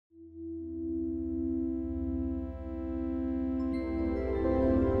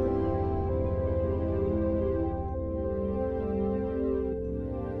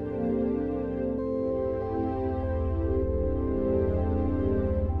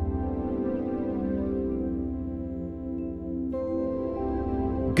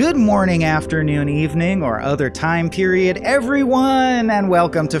Good morning, afternoon, evening, or other time period, everyone, and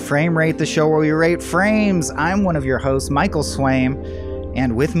welcome to Frame Rate, the show where we rate frames. I'm one of your hosts, Michael Swaim,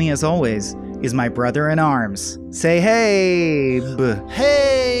 and with me, as always, is my brother in arms. Say hey,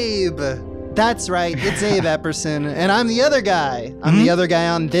 Habe! That's right, it's Abe Epperson, and I'm the other guy. I'm the other guy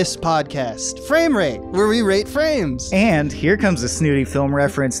on this podcast, Frame Rate, where we rate frames. And here comes a snooty film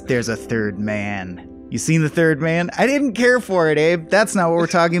reference, there's a third man. You seen The Third Man? I didn't care for it, Abe. That's not what we're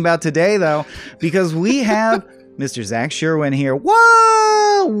talking about today, though, because we have Mr. Zach Sherwin here.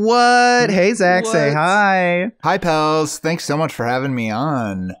 Whoa! What? Hey, Zach, say hi. Hi, pals. Thanks so much for having me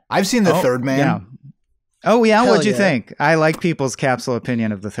on. I've seen The Third Man. Yeah. Oh, yeah? Hell What'd you yeah. think? I like people's capsule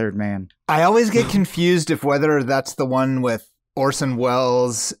opinion of The Third Man. I always get confused if whether that's the one with Orson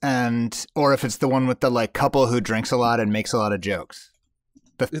Welles or if it's the one with the couple who drinks a lot and makes a lot of jokes.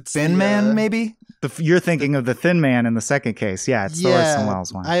 It's Thin Man, maybe? You're thinking of The Thin Man in the second case. Yeah, it's the Orson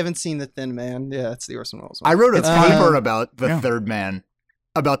Welles one. I haven't seen The Thin Man. Yeah, it's the Orson Welles one. I wrote a paper about The Third Man,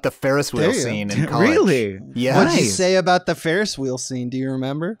 about the Ferris wheel There you scene go. in college. Really? Yeah. What did you Nice. say about the Ferris wheel scene? Do you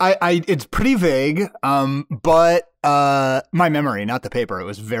remember? It's pretty vague, but my memory, not the paper, it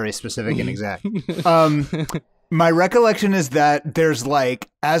was very specific and exact. My recollection is that there's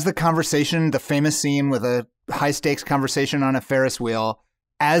as the conversation, the famous scene with a high stakes conversation on a Ferris wheel,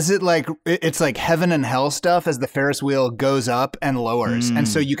 as it's like heaven and hell stuff as the Ferris wheel goes up and lowers. And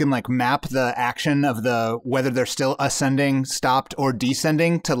so you can map the action of whether they're still ascending, stopped, or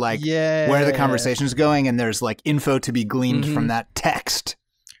descending to where the conversation's going. And there's info to be gleaned from that text.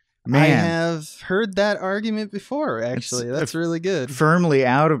 Man. I have heard that argument before, actually. That's really good. Firmly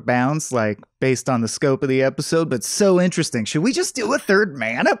out of bounds, based on the scope of the episode, but so interesting. Should we just do a Third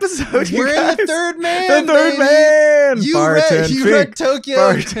Man episode? We're in The Third Man, The Third baby! Man! You read Tokyo.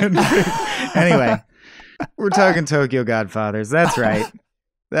 Barton Fink. Anyway, we're talking Tokyo Godfathers. That's right.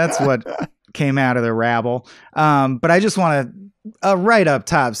 That's what came out of the rabble. But I just want to right up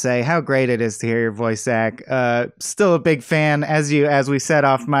top say how great it is to hear your voice, Zach. Still a big fan, as we said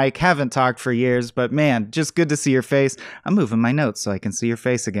off mic. Haven't talked for years, but man, just good to see your face. I'm moving my notes so I can see your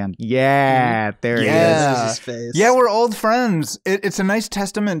face again. Yeah, there he is. There's his face. Yeah, we're old friends. It's a nice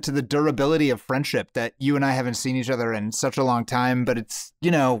testament to the durability of friendship that you and I haven't seen each other in such a long time, but it's, we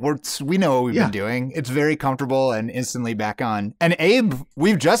know what we've been doing. It's very comfortable and instantly back on. And Abe,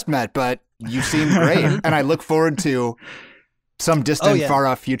 we've just met, but you seem great. And I look forward to some distant,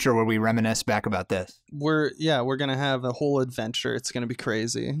 far-off future where we reminisce back about this. We're gonna have a whole adventure. It's gonna be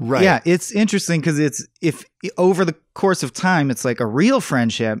crazy. Right. Yeah, it's interesting because if over the course of time, it's like a real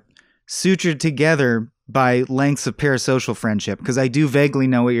friendship sutured together by lengths of parasocial friendship, because I do vaguely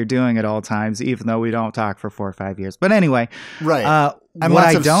know what you're doing at all times, even though we don't talk for 4 or 5 years. But anyway, right. And what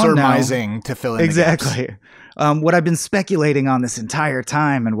lots I of don't surmising to fill in exactly. the gaps. What I've been speculating on this entire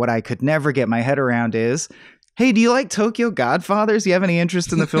time, and what I could never get my head around is, hey, do you like Tokyo Godfathers? You have any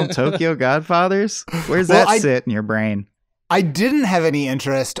interest in the film Tokyo Godfathers? Where's that sit in your brain? I didn't have any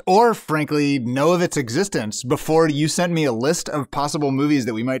interest or, frankly, know of its existence before you sent me a list of possible movies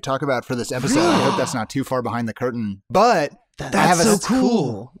that we might talk about for this episode. I hope that's not too far behind the curtain. But That's so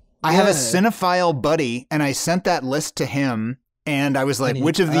cool. I have a cinephile buddy, and I sent that list to him. And I was like,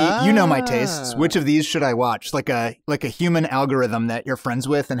 which of these, you know my tastes, which of these should I watch? Like a human algorithm that you're friends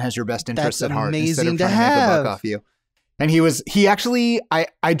with and has your best interests at heart instead of trying to make a buck off you. And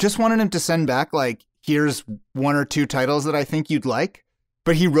I just wanted him to send back, here's 1 or 2 titles that I think you'd like.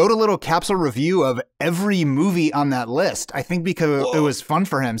 But he wrote a little capsule review of every movie on that list, I think because it was fun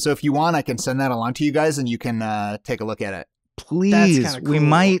for him. So if you want, I can send that along to you guys and you can take a look at it. Please, cool. we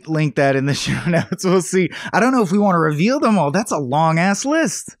might link that in the show notes. We'll see. I don't know if we want to reveal them all. That's a long-ass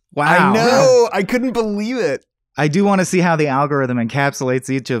list. Wow. I know. I couldn't believe it. I do want to see how the algorithm encapsulates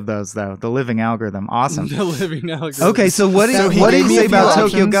each of those, though. The living algorithm. Awesome. The living algorithm. Okay, so what do he you gave me say a few about Tokyo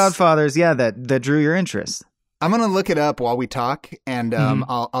options. Godfathers? Yeah, that drew your interest. I'm going to look it up while we talk, and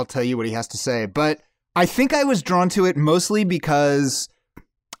I'll tell you what he has to say. But I think I was drawn to it mostly because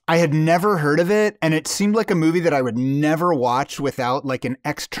I had never heard of it, and it seemed like a movie that I would never watch without an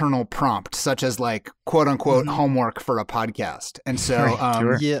external prompt, such as quote unquote homework for a podcast. And so,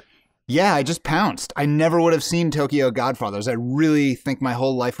 Sure. yeah, I just pounced. I never would have seen Tokyo Godfathers. I really think my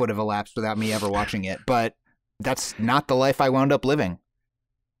whole life would have elapsed without me ever watching it, but that's not the life I wound up living.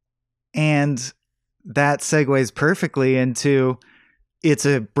 And that segues perfectly into, it's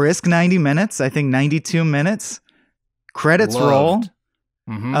a brisk 90 minutes, I think 92 minutes. Credits roll. Loved.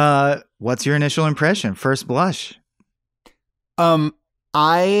 Mm-hmm. What's your initial impression? First blush.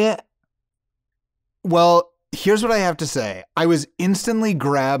 Here's what I have to say. I was instantly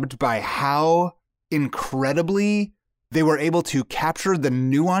grabbed by how incredibly they were able to capture the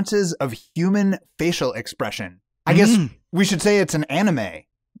nuances of human facial expression. I guess we should say it's an anime.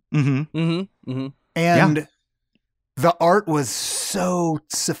 And the art was so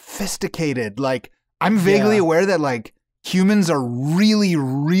sophisticated. Like, I'm vaguely aware that like humans are really,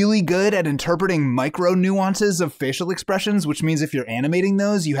 really good at interpreting micro nuances of facial expressions, which means if you're animating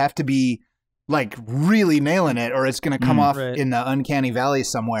those, you have to be like really nailing it or it's going to come off in the uncanny valley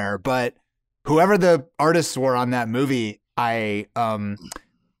somewhere. But whoever the artists were on that movie, I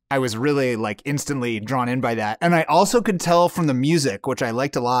was really like instantly drawn in by that. And I also could tell from the music, which I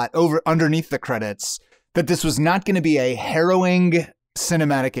liked a lot underneath the credits, that this was not going to be a harrowing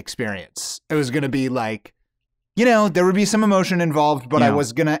cinematic experience. It was going to be like, you know, there would be some emotion involved, but I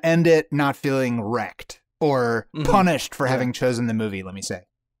was going to end it not feeling wrecked or punished for having chosen the movie, let me say.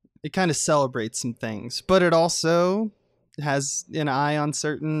 It kind of celebrates some things, but it also has an eye on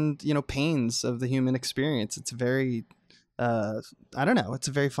certain, you know, pains of the human experience. It's very, I don't know, it's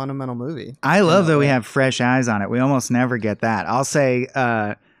a very fundamental movie. I love that we have fresh eyes on it. We almost never get that. I'll say,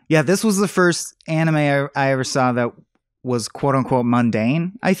 this was the first anime I ever saw that was quote unquote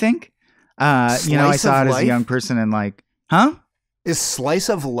mundane, I think. You know, I saw it as a young person and like, Is slice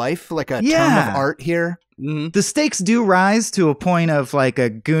of life like a term of art here? The stakes do rise to a point of like a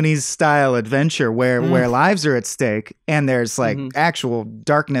Goonies style adventure where lives are at stake and there's like actual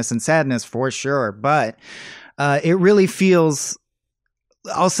darkness and sadness for sure. But it really feels,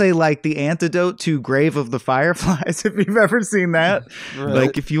 I'll say, like the antidote to Grave of the Fireflies. If you've ever seen that,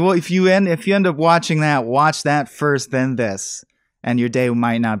 like if you end up watching that, watch that first, then this. And your day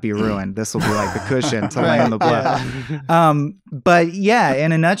might not be ruined. This will be like the cushion to lay in the blood. But yeah,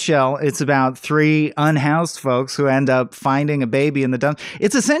 in a nutshell, it's about 3 unhoused folks who end up finding a baby in the dump.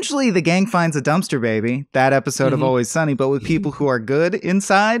 It's essentially The Gang Finds a Dumpster Baby, that episode of Always Sunny, but with people who are good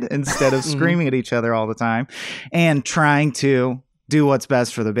inside instead of screaming at each other all the time and trying to do what's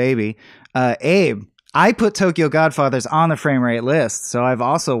best for the baby. Abe, I put Tokyo Godfathers on the frame rate list, so I've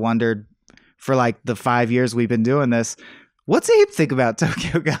also wondered for like the 5 years we've been doing this, what's Abe think about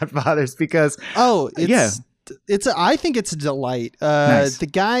Tokyo Godfathers? Because I think it's a delight. Nice. The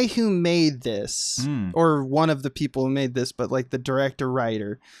guy who made this, or one of the people who made this, but like the director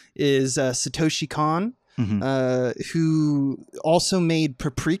writer, is Satoshi Kon. Who also made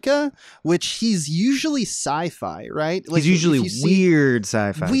Paprika, which he's usually sci-fi, right? Like he's usually weird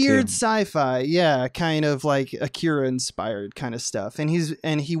sci-fi. Weird sci-fi, yeah, kind of like Akira inspired kind of stuff. And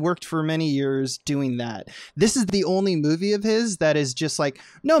he worked for many years doing that. This is the only movie of his that is just like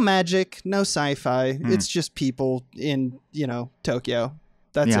no magic, no sci-fi. It's just people in, you know, Tokyo.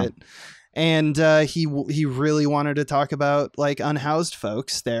 That's it. And he really wanted to talk about like unhoused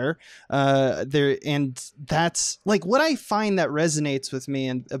folks there, and that's like what I find that resonates with me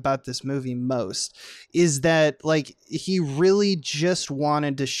and about this movie most is that like he really just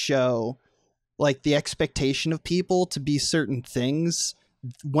wanted to show like the expectation of people to be certain things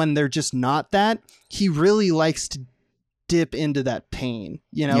when they're just not that. He really likes to dip into that pain,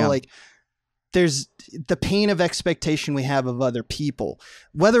 you know, like there's the pain of expectation we have of other people,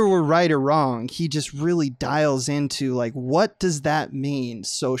 whether we're right or wrong. He just really dials into like, what does that mean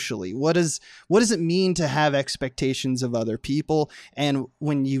socially? What does it mean to have expectations of other people? And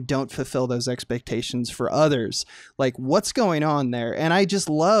when you don't fulfill those expectations for others, like what's going on there? And I just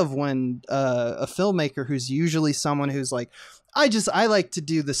love when a filmmaker who's usually someone who's like, I like to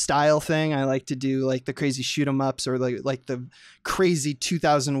do the style thing. I like to do like the crazy shoot 'em ups or like the crazy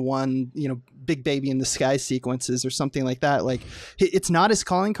 2001, you know, Big Baby in the Sky sequences or something like that. Like it's not his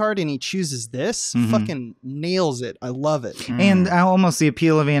calling card and he chooses this, fucking nails it. I love it. And almost the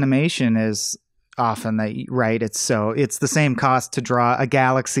appeal of animation is often that, right? It's the same cost to draw a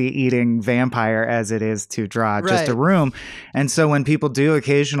galaxy eating vampire as it is to draw just a room. And so when people do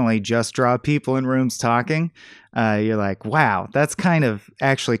occasionally just draw people in rooms talking, you're like, wow, that's kind of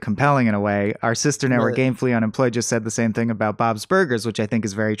actually compelling in a way. Our sister network, Gamefully Unemployed, just said the same thing about Bob's Burgers, which I think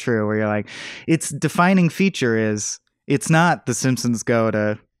is very true, where you're like, its defining feature is it's not The Simpsons go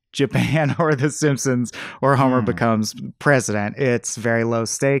to Japan or The Simpsons or Homer becomes president. It's very low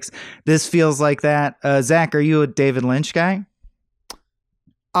stakes. This feels like that. Zach, are you a David Lynch guy?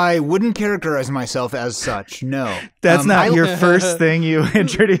 I wouldn't characterize myself as such. No, that's not your first thing you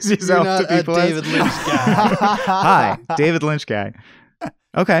introduce yourself to people as. David Lynch guy. Hi, David Lynch guy.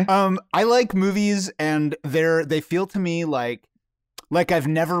 Okay. I like movies, and they feel to me like I've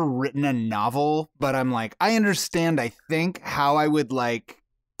never written a novel, but I'm like, I understand. I think how I would like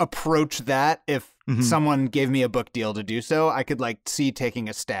approach that if someone gave me a book deal to do so. I could like see taking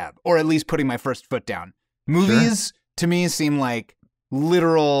a stab, or at least putting my first foot down. Movies to me seem like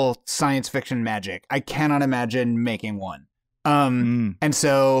literal science fiction magic. I cannot imagine making one. And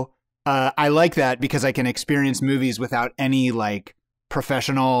so I like that because I can experience movies without any like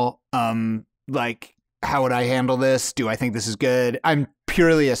professional, like, how would I handle this? Do I think this is good? I'm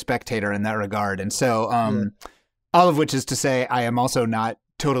purely a spectator in that regard. And so, all of which is to say, I am also not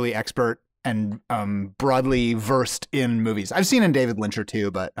totally expert and broadly versed in movies. I've seen in David Lynch or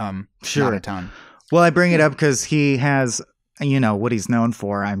two, but not a ton. Well, I bring it up because he has, you know, what he's known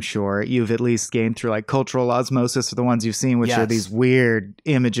for, I'm sure. You've at least gained through like cultural osmosis for the ones you've seen, which are these weird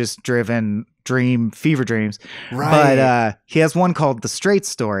images-driven fever dreams. Right. But he has one called The Straight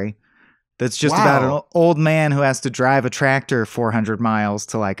Story. That's just about an old man who has to drive a tractor 400 miles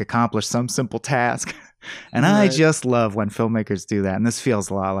to like accomplish some simple task. And I just love when filmmakers do that. And this feels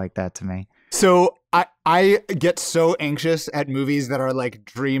a lot like that to me. So I get so anxious at movies that are like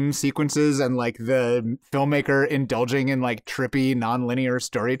dream sequences and like the filmmaker indulging in like trippy nonlinear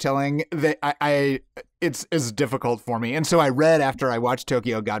storytelling that it's difficult for me. And so I read after I watched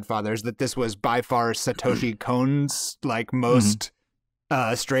Tokyo Godfathers that this was by far Satoshi Kon's like most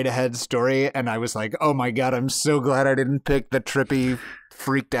straight ahead story, and I was like, oh my god, I'm so glad I didn't pick the trippy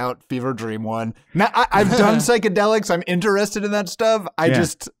freaked out fever dream one. Now I've done psychedelics, I'm interested in that stuff. I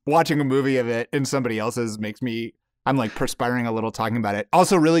just watching a movie of it in somebody else's makes me, I'm like perspiring a little talking about it.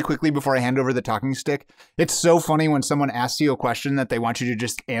 Also, really quickly before I hand over the talking stick, it's so funny when someone asks you a question that they want you to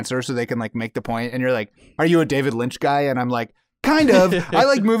just answer so they can like make the point, and you're like, are you a David Lynch guy? And I'm like, kind of. I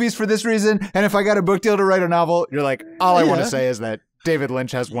like movies for this reason, and if I got a book deal to write a novel, you're like, all I want to say is that David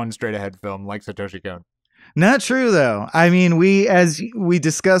Lynch has one straight ahead film like Satoshi Kon. Not true, though. I mean, as we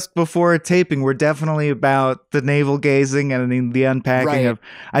discussed before taping, we're definitely about the navel gazing and the unpacking of.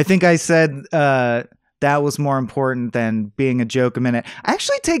 I think I said that was more important than being a joke a minute. I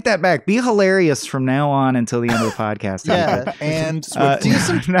actually take that back. Be hilarious from now on until the end of the podcast. And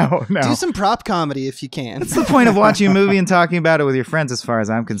do some prop comedy if you can. That's the point of watching a movie and talking about it with your friends, as far as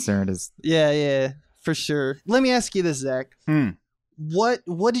I'm concerned. Yeah, for sure. Let me ask you this, Zach.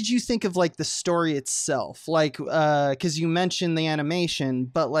 What did you think of like the story itself? Like, because you mentioned the animation,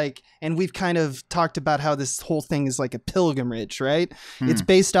 but like, and we've kind of talked about how this whole thing is like a pilgrimage, right? It's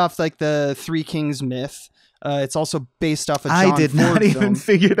based off like the Three Kings myth. It's also based off a John Ford I did not even film.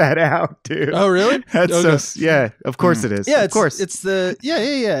 figure that out, dude. Oh, really? That's of course it is. Yeah, of course. It's the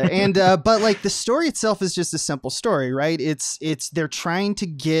and but like the story itself is just a simple story, right? It's they're trying to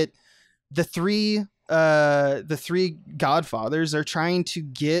get the three Godfathers are trying to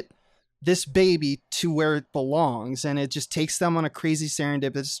get this baby to where it belongs, and it just takes them on a crazy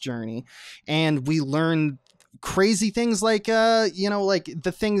serendipitous journey, and we learn crazy things like like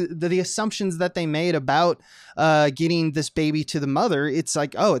the assumptions that they made about getting this baby to the mother. It's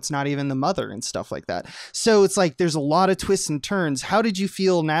like, oh, it's not even the mother and stuff like that. So it's like there's a lot of twists and turns. How did you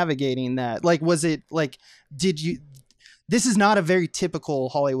feel navigating that? Like, was it like, this is not a very typical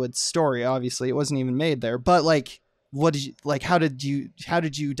Hollywood story. Obviously, it wasn't even made there. But like, what did you like? How did you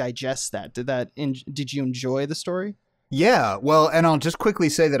digest that? Did you enjoy the story? Yeah, well, and I'll just quickly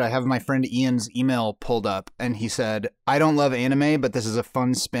say that I have my friend Ian's email pulled up, and he said, "I don't love anime, but this is a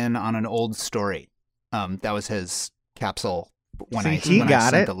fun spin on an old story." That was his capsule when I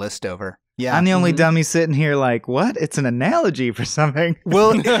sent the list over. Yeah, I'm the only dummy sitting here like, what? It's an analogy for something.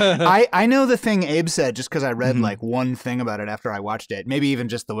 Well, I know the thing Abe said just because I read like one thing about it after I watched it, maybe even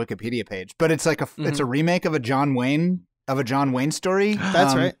just the Wikipedia page. But it's like it's a remake of a John Wayne story.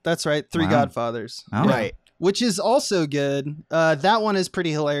 That's right. Three Godfathers. Oh. Right. Which is also good. That one is pretty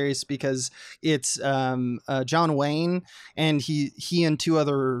hilarious because it's John Wayne and he and two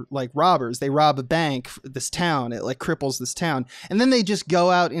other like robbers. They rob a bank, this town. It like cripples this town, and then they just go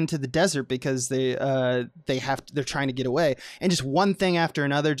out into the desert because they're trying to get away, and just one thing after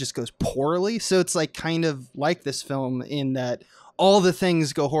another just goes poorly. So it's like kind of like this film in that all the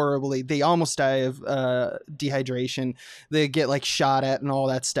things go horribly. They almost die of dehydration. They get like shot at and all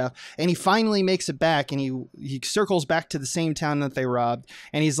that stuff. And he finally makes it back, and he circles back to the same town that they robbed.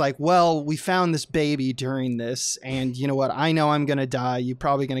 And he's like, well, we found this baby during this. And you know what? I know I'm going to die. You're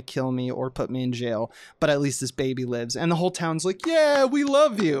probably going to kill me or put me in jail. But at least this baby lives. And the whole town's like, yeah, we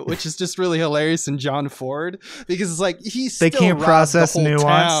love you. Which is just really hilarious in John Ford. Because it's like, they can't process the nuance.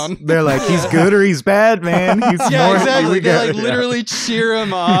 Town. They're like, he's good or he's bad, man. He's exactly. They like literally cheer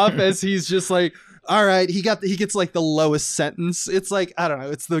him up as he's just like, all right, he gets like the lowest sentence. It's like, I don't know,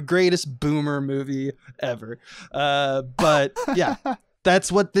 it's the greatest boomer movie ever. But yeah,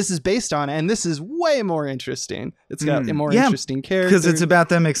 that's what this is based on, and this is way more interesting. It's got more interesting characters because it's about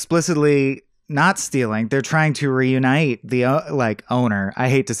them explicitly not stealing. They're trying to reunite the owner. I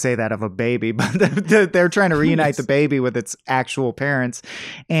hate to say that of a baby, but they're trying to reunite the baby with its actual parents.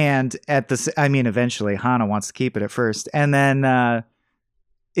 And eventually Hana wants to keep it at first. And then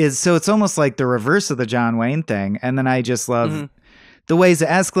so it's almost like the reverse of the John Wayne thing. And then I just love the ways it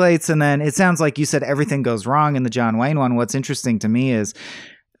escalates. And then it sounds like you said everything goes wrong in the John Wayne one. What's interesting to me is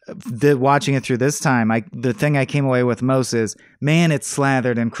watching it through this time, the thing I came away with most is, man, it's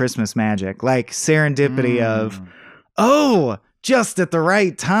slathered in Christmas magic, like serendipity of, just at the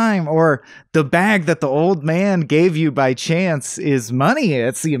right time, or the bag that the old man gave you by chance is money.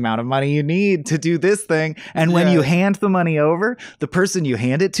 It's the amount of money you need to do this thing. And when you hand the money over, the person you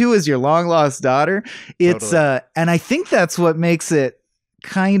hand it to is your long lost daughter. It's totally. And I think that's what makes it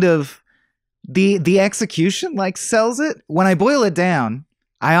kind of the execution sells it. When I boil it down,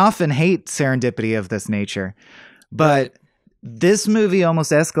 I often hate serendipity of this nature, but this movie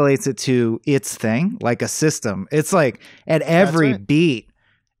almost escalates it to its thing, like a system. It's like at every beat.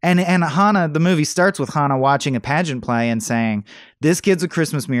 And Hana, the movie starts with Hana watching a pageant play and saying, this kid's a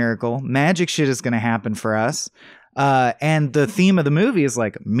Christmas miracle. Magic shit is going to happen for us. And the theme of the movie is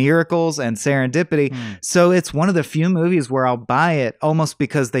like miracles and serendipity. So it's one of the few movies where I'll buy it almost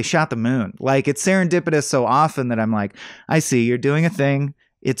because they shot the moon. Like, it's serendipitous so often that I'm like, I see you're doing a thing.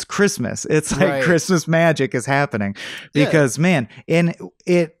 It's Christmas. It's like Christmas magic is happening because man, and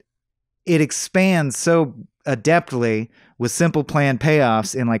it expands so adeptly with simple planned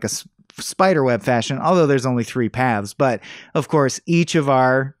payoffs in like a spiderweb fashion, although there's only 3 paths. But of course, each of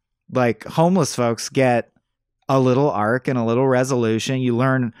our like homeless folks get a little arc and a little resolution. You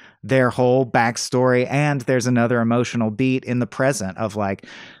learn their whole backstory, and there's another emotional beat in the present of like,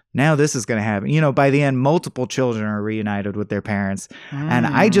 now this is going to happen. You know, by the end, multiple children are reunited with their parents. And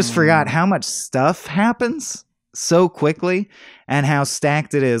I just forgot how much stuff happens so quickly and how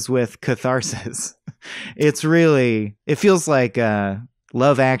stacked it is with catharsis. It's really, it feels like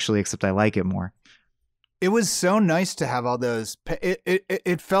Love Actually, except I like it more. It was so nice to have all those.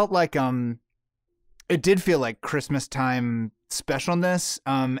 It felt like, it did feel like Christmas time specialness,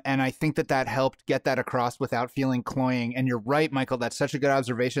 and I think that helped get that across without feeling cloying. And you're right, Michael, that's such a good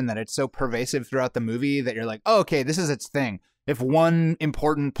observation, that it's so pervasive throughout the movie that you're like, oh, okay, this is its thing. If one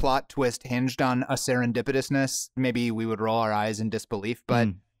important plot twist hinged on a serendipitousness, maybe we would roll our eyes in disbelief, but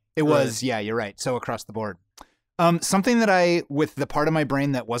it was, you're right, so across the board. Something that with the part of my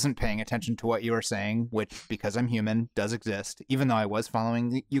brain that wasn't paying attention to what you were saying, which, because I'm human, does exist, even though I was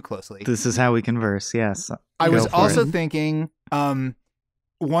following you closely. This is how we converse, yes. I was also thinking,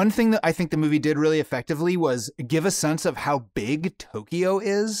 one thing that I think the movie did really effectively was give a sense of how big Tokyo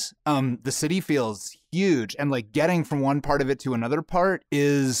is. The city feels huge, and like getting from one part of it to another part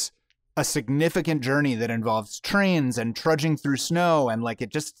is a significant journey that involves trains and trudging through snow, and like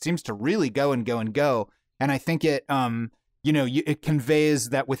it just seems to really go and go and go. And I think it, it conveys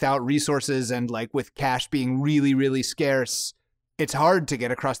that without resources and like with cash being really, really scarce, it's hard to get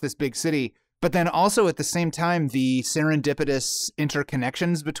across this big city. But then also at the same time, the serendipitous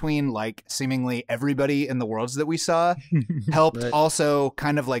interconnections between like seemingly everybody in the worlds that we saw helped also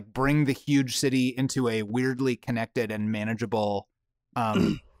kind of like bring the huge city into a weirdly connected and manageable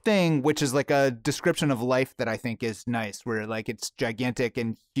thing, which is like a description of life that I think is nice, where like it's gigantic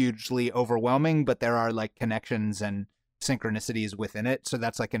and hugely overwhelming, but there are like connections and synchronicities within it. So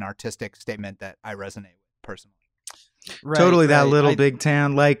that's like an artistic statement that I resonate with personally. Totally, that little big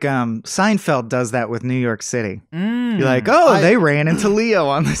town, like Seinfeld does that with New York City. You're like, they ran into Leo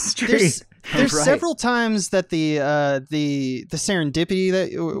on the street. There's several times that the serendipity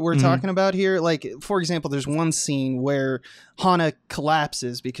that we're talking about here, like for example, there's one scene where Hana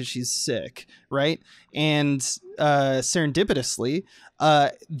collapses because she's sick, right? And serendipitously,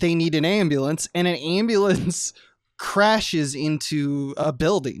 they need an ambulance, and an ambulance crashes into a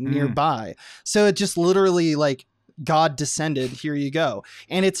building nearby. So it just literally like God descended, here you go.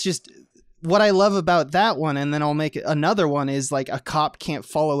 And it's just what I love about that one, and then I'll make another one, is like a cop can't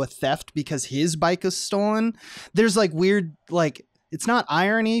follow a theft because his bike is stolen. There's like weird, like it's not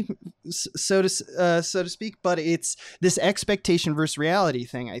irony, so to speak, but it's this expectation versus reality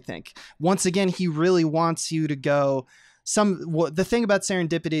thing. I think once again he really wants you to go. The thing about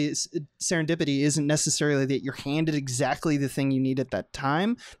serendipity isn't necessarily that you're handed exactly the thing you need at that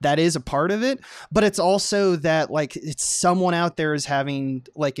time. That is a part of it, but it's also that like it's someone out there is having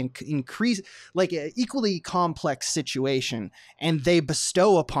like an equally complex situation, and they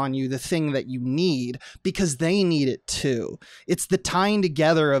bestow upon you the thing that you need because they need it too. It's the tying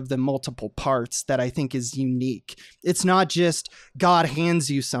together of the multiple parts that I think is unique. It's not just God hands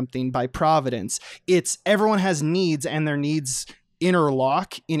you something by providence. It's everyone has needs, and their needs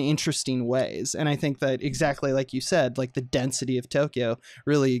interlock in interesting ways. And I think that exactly like you said, like the density of Tokyo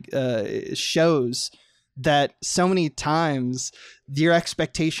really shows that so many times your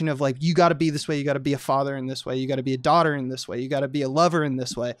expectation of like, you got to be this way, you got to be a father in this way, you got to be a daughter in this way, you got to be a lover in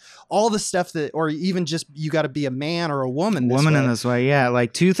this way, all the stuff that, or even just you got to be a man or a woman this way. In this way, yeah.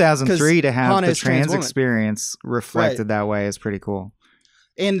 Like 2003 to have Hana the is trans trans woman. experience reflected that way is pretty cool.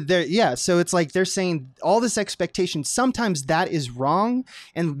 And so it's like they're saying all this expectation, sometimes that is wrong,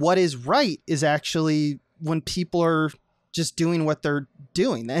 and what is right is actually when people are just doing what they're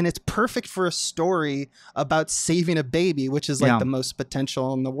doing. And it's perfect for a story about saving a baby, which is like the most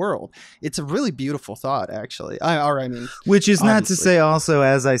potential in the world. It's a really beautiful thought, actually. Which is not to say also,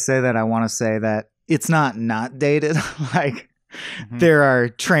 as I say that, I want to say that it's not dated. Like, there are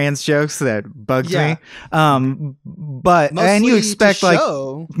trans jokes that bugged me. But mostly, and you expect like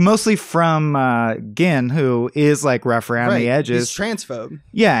mostly from Gin, who is like rough around the edges. He's transphobe.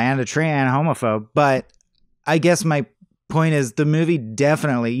 Yeah, and and homophobe. But I guess my point is the movie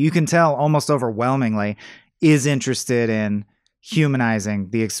definitely, you can tell almost overwhelmingly, is interested in humanizing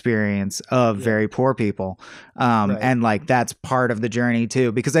the experience of very poor people. And like that's part of the journey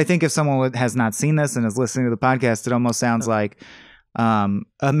too, because I think if someone has not seen this and is listening to the podcast, it almost sounds like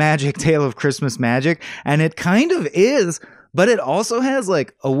a magic tale of Christmas magic, and it kind of is, but it also has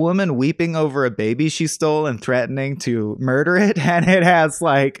like a woman weeping over a baby she stole and threatening to murder it, and it has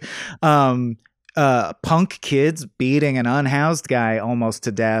like punk kids beating an unhoused guy almost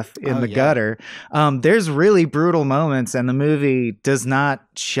to death in the gutter. There's really brutal moments, and the movie does not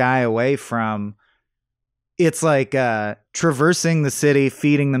shy away from. It's like traversing the city,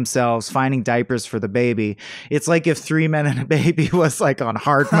 feeding themselves, finding diapers for the baby. It's like if 3 Men and a Baby was like on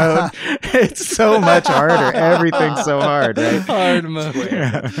hard mode. It's so much harder. Everything's so hard, right? Hard mode.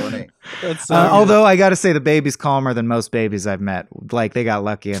 That's funny. That's so although I got to say the baby's calmer than most babies I've met. Like they got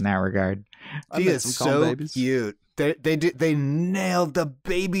lucky in that regard. He is so cute. They nailed the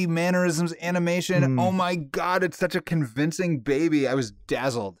baby mannerisms animation. Oh my God, it's such a convincing baby. I was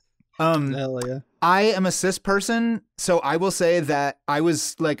dazzled. Hell yeah. I am a cis person, so I will say that I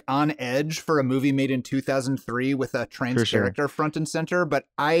was like on edge for a movie made in 2003 with a trans character front and center. But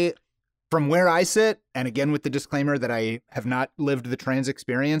from where I sit, and again with the disclaimer that I have not lived the trans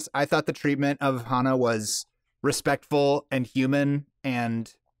experience, I thought the treatment of Hana was respectful and human,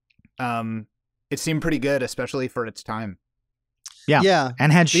 and it seemed pretty good, especially for its time. Yeah.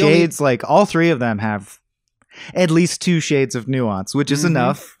 And had shades, like all three of them have at least 2 shades of nuance, which is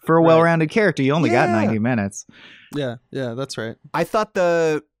enough for a well-rounded character. You only got 90 minutes. Yeah, that's right. I thought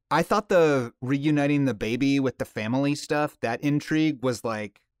the reuniting the baby with the family stuff, that intrigue was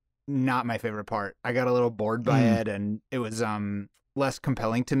like not my favorite part. I got a little bored by it, and it was less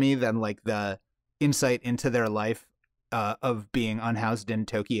compelling to me than like the insight into their life of being unhoused in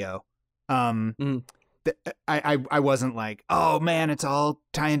Tokyo. I wasn't like, oh man, it's all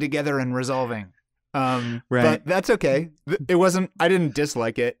tying together and resolving. But that's okay. It wasn't. I didn't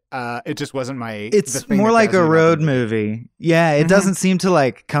dislike it. It just wasn't my. It's more like a road movie. Yeah, it doesn't seem to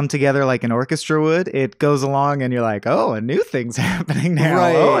like come together like an orchestra would. It goes along, and you're like, oh, a new thing's happening now.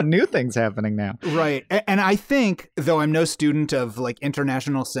 Right. Oh, a new thing's happening now. Right. And I think, though I'm no student of like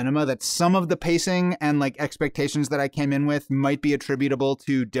international cinema, that some of the pacing and like expectations that I came in with might be attributable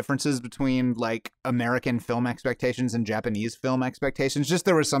to differences between like American film expectations and Japanese film expectations. Just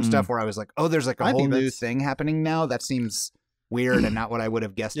there was some stuff where I was like, oh, there's like a whole new thing happening now. That seems weird and not what I would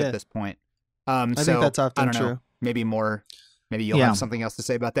have guessed at this point. I think that's often I don't know, true. Maybe you'll have something else to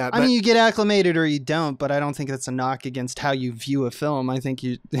say about that. I mean, you get acclimated or you don't, but I don't think that's a knock against how you view a film. I think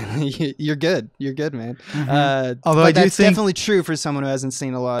you're good. You're good, man. Although I do think definitely true for someone who hasn't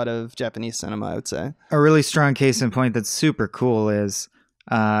seen a lot of Japanese cinema, I would say. A really strong case in point that's super cool is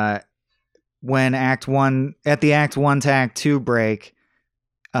when at the Act 1 to Act 2 break,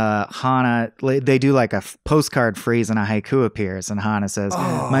 Hana, they do like a postcard freeze and a haiku appears, and Hana says,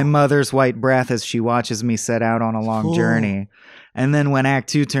 my mother's white breath as she watches me set out on a long journey. And then when Act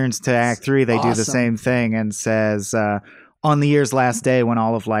 2 turns to Act 3, they do the same thing and says, on the year's last day when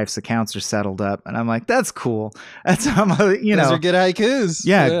all of life's accounts are settled up. And I'm like, that's cool. That's, Those are good haikus.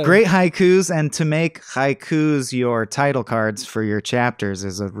 Yeah, great haikus. And to make haikus your title cards for your chapters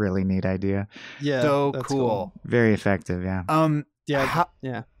is a really neat idea. Yeah. So cool. Very effective, yeah.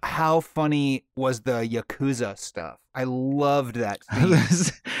 How funny was the Yakuza stuff? I loved that scene.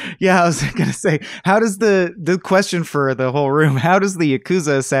 I was going to say, how does the question for the whole room, how does the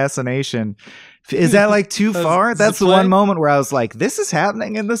Yakuza assassination, is that like too far? That's the one moment where I was like, this is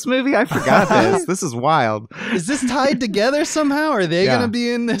happening in this movie? I forgot this. This is wild. Is this tied together somehow? Are they going to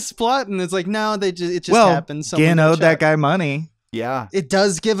be in this plot? And it's like, no, it just happened. Gin owed that guy money. Yeah. it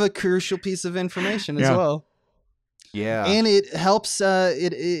does give a crucial piece of information as Yeah. well. Yeah. And it helps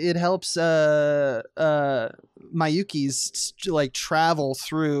it helps Mayuki's like travel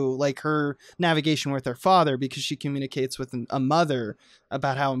through like her navigation with her father, because she communicates with a mother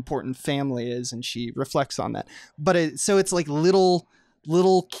about how important family is, and she reflects on that. But it's like little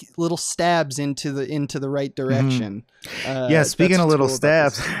stabs into the right direction. Yeah, speaking that's of what's little cool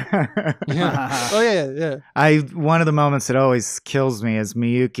about stabs. this. Yeah. Oh yeah. One of the moments that always kills me is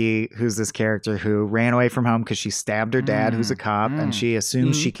Miyuki, who's this character who ran away from home because she stabbed her dad, who's a cop, and she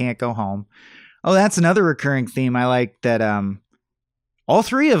assumes she can't go home. Oh, that's another recurring theme. I like that. All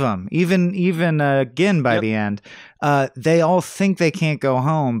three of them, even Gin by the end, they all think they can't go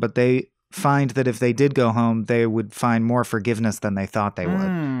home, but they find that if they did go home, they would find more forgiveness than they thought they would.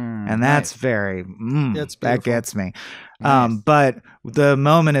 And that's very, that gets me. Nice. But the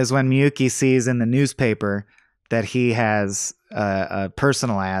moment is when Miyuki sees in the newspaper that he has a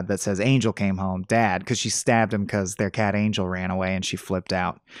personal ad that says Angel came home, Dad, because she stabbed him because their cat Angel ran away and she flipped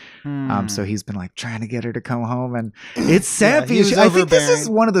out. So he's been like trying to get her to come home, and it's sappy. I think this is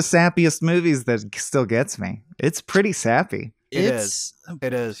one of the sappiest movies that still gets me. It's pretty sappy. It is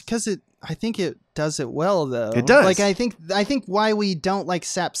because I think it does it well, though. It does. Like I think why we don't like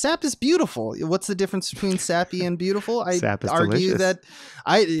sap. Sap is beautiful. What's the difference between sappy and beautiful? I Sap is argue delicious.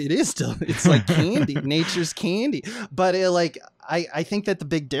 it is still. It's like candy, nature's candy. But I think that the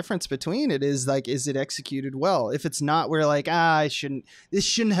big difference between it is like, is it executed well? If it's not, we're like, this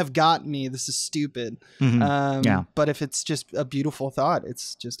shouldn't have got me. This is stupid. But if it's just a beautiful thought,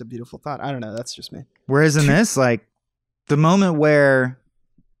 it's just a beautiful thought. I don't know. That's just me. Whereas in this, like the moment where,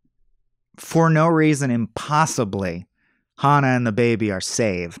 for no reason, impossibly, Hana and the baby are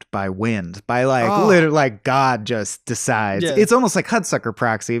saved by wind, by literally, like God just decides. Yeah. It's almost like Hudsucker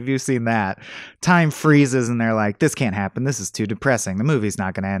Proxy. Have you seen that? Time freezes and they're like, this can't happen. This is too depressing. The movie's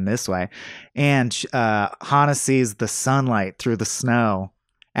not going to end this way. And Hana sees the sunlight through the snow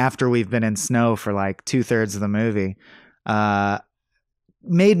after we've been in snow for like 2/3 of the movie.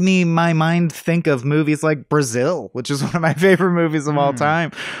 Made my mind think of movies like Brazil, which is one of my favorite movies of all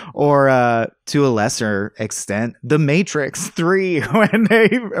time, or to a lesser extent, The Matrix 3 when they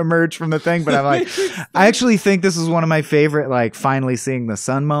emerge from the thing. But I'm like, I actually think this is one of my favorite, like finally seeing the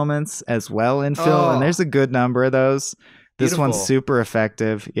sun moments as well in film. And there's a good number of those. This one's super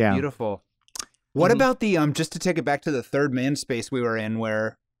effective. Yeah. Beautiful. What about the, just to take it back to the third man space we were in,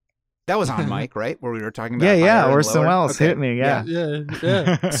 where that was on mic, right? Where we were talking about Orson Welles hit me. Yeah.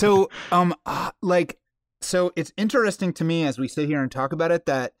 So, so it's interesting to me as we sit here and talk about it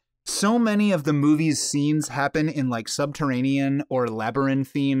that so many of the movie's scenes happen in like subterranean or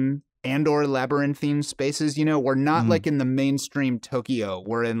labyrinthine spaces. You know, we're not like in the mainstream Tokyo.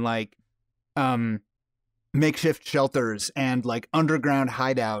 We're in like makeshift shelters and like underground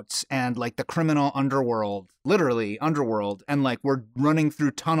hideouts and like the criminal underworld, literally underworld, and like we're running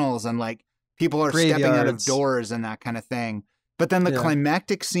through tunnels and like people are stepping out of doors and that kind of thing. But then the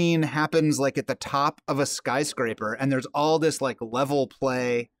climactic scene happens like at the top of a skyscraper, and there's all this like level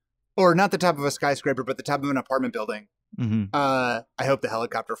play, or not the top of a skyscraper, but the top of an apartment building. I hope the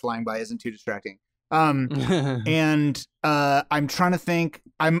helicopter flying by isn't too distracting. And I'm trying to think,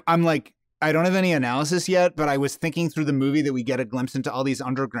 I'm like, I don't have any analysis yet, but I was thinking through the movie that we get a glimpse into all these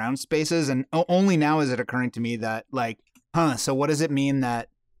underground spaces, and only now is it occurring to me that like, so what does it mean that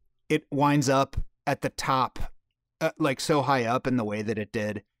it winds up at the top, like so high up in the way that it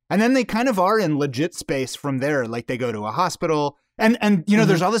did? And then they kind of are in legit space from there. Like they go to a hospital, and you know,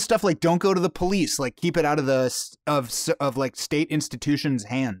 there's all this stuff like don't go to the police, like keep it out of the of like state institutions'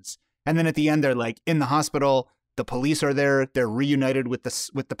 hands. And then at the end, they're like in the hospital. The police are there. They're reunited with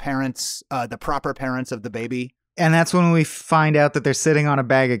the parents, the proper parents of the baby. And that's when we find out that they're sitting on a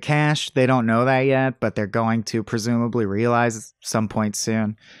bag of cash. They don't know that yet, but they're going to presumably realize at some point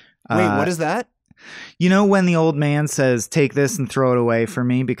soon. Wait, what is that? You know when the old man says, take this and throw it away for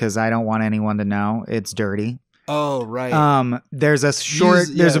me because I don't want anyone to know it's dirty. Oh, right. There's a short,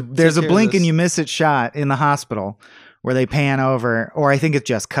 there's a blink and you miss it shot in the hospital where they pan over, or I think it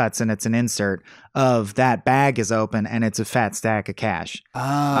just cuts and it's an insert of that bag is open and it's a fat stack of cash.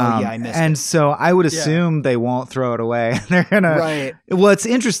 Oh, yeah, I missed it. And so I would assume they won't throw it away. They're gonna. Right. What's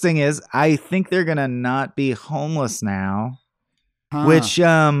interesting is I think they're gonna not be homeless now, which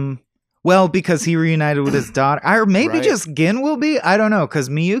well, because he reunited with his daughter, or maybe just Gin will be. I don't know, because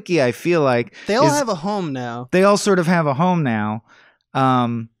Miyuki, I feel like they all have a home now. They all sort of have a home now,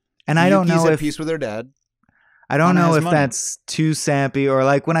 and I don't know if at peace with her dad. I don't know if that's too sappy, or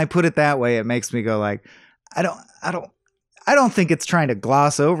like when I put it that way, it makes me go like, I don't think it's trying to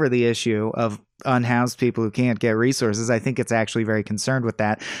gloss over the issue of unhoused people who can't get resources. I think it's actually very concerned with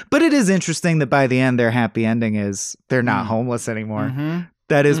that. But it is interesting that by the end, their happy ending is they're not homeless anymore. Mm-hmm.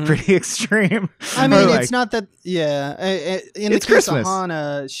 That is pretty extreme. I mean, Like, it's not that. Yeah, in the It's case Christmas. of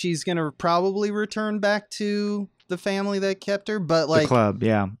Hannah, she's gonna probably return back to the family that kept her, but the like club,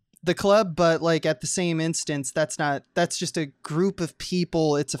 yeah. the club. But like at the same instance, that's just a group of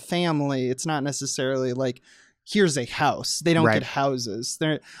people. It's a family. It's not necessarily like here's a house. They don't Right. get houses.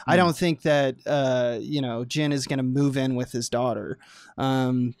 I don't think that Jin is gonna move in with his daughter.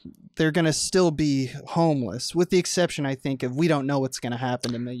 They're gonna still be homeless, with the exception, I think, of we don't know what's gonna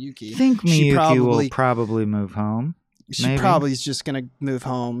happen to Miyuki. I think She Miyuki will probably move home. She maybe. probably is just gonna move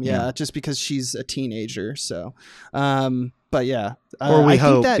home, Yeah. just because she's a teenager. So, but yeah, Or we I think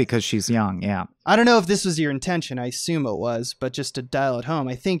hope that, because she's young, yeah. I don't know if this was your intention. I assume it was, but just to dial it home,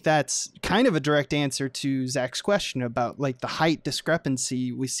 I think that's kind of a direct answer to Zach's question about like the height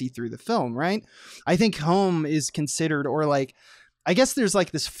discrepancy we see through the film, right? I think home is considered, or like, I guess there's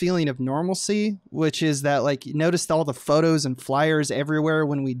like this feeling of normalcy, which is that like you noticed all the photos and flyers everywhere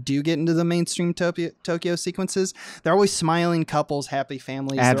when we do get into the mainstream Tokyo sequences. They're always smiling couples, happy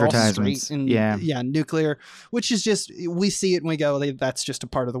families. Advertisements, They're all straight yeah. and nuclear, which is just, we see it and we go, that's just a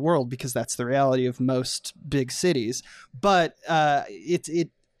part of the world because that's the reality of most big cities. But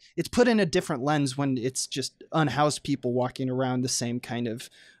it's put in a different lens when it's just unhoused people walking around the same kind of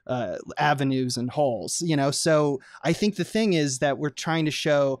avenues and halls, so I think the thing is that we're trying to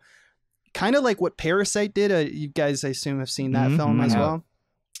show kind of like what Parasite did. You guys, I assume, have seen that film as well,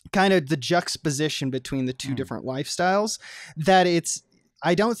 kind of the juxtaposition between the two different lifestyles. That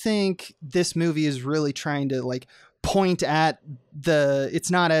I don't think this movie is really trying to like point at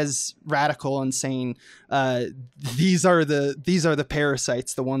it's not as radical and saying these are the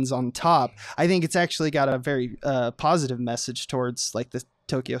parasites, the ones on top. I think it's actually got a very positive message towards like the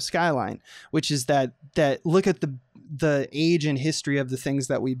Tokyo skyline, which is that look at the age and history of the things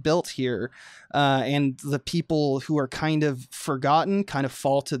that we built here, and the people who are kind of forgotten kind of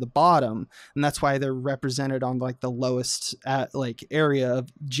fall to the bottom, and that's why they're represented on like the lowest area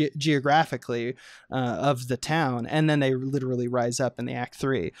of geographically of the town, and then they literally rise up in the Act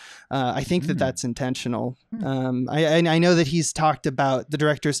 3. I think that's intentional. I know that the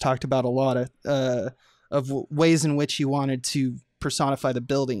director's talked about a lot of ways in which he wanted to personify the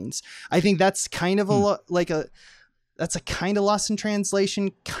buildings. I think that's kind of that's a kind of lost in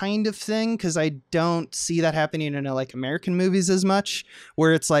translation kind of thing, because I don't see that happening in like American movies as much,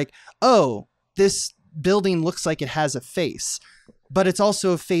 where it's like, oh, this building looks like it has a face, but it's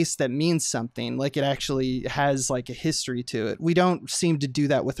also a face that means something, like it actually has like a history to it. We don't seem to do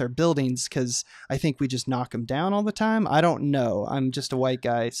that with our buildings, because I think we just knock them down all the time. I don't know. I'm just a white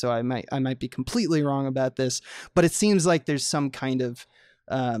guy, so I might be completely wrong about this, but it seems like there's some kind of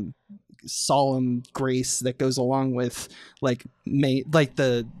solemn grace that goes along with like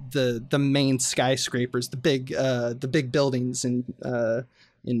the main skyscrapers, the big buildings in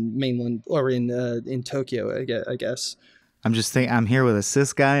mainland or in Tokyo, I guess. I'm just thinking, I'm here with a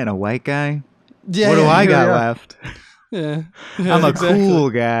cis guy and a white guy. Yeah, what do I got yeah. left? Yeah, I'm a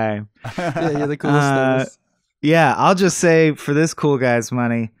cool guy. Yeah, you're the coolest. Yeah, I'll just say for this cool guy's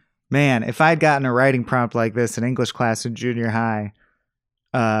money, man, if I'd gotten a writing prompt like this in English class in junior high,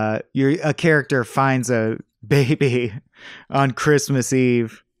 a character finds a baby on Christmas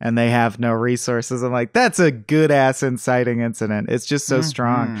Eve and they have no resources. I'm like, that's a good ass inciting incident. It's just so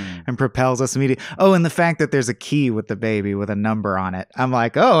strong and propels us immediately. Oh, and the fact that there's a key with the baby with a number on it. I'm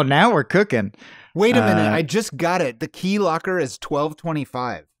like, oh, now we're cooking. Wait a minute. I just got it. The key locker is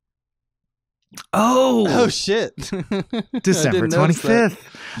 1225. Oh shit. December 25th.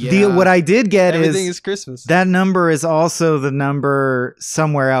 Yeah. What I did get Everything is Christmas. That number is also the number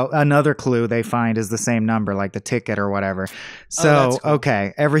somewhere else. Another clue they find is the same number, like the ticket or whatever. So, cool.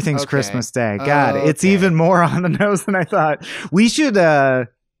 Okay, everything's Okay. Christmas Day. God, it's Okay. even more on the nose than I thought. We should,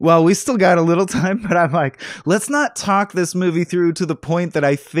 we still got a little time, but I'm like, let's not talk this movie through to the point that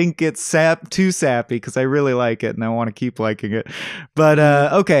I think it's too sappy, because I really like it and I want to keep liking it. But,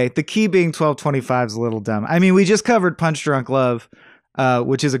 okay, the key being 1225 is a little dumb. I mean, we just covered Punch Drunk Love,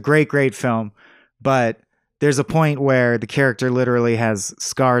 which is a great, great film, but there's a point where the character literally has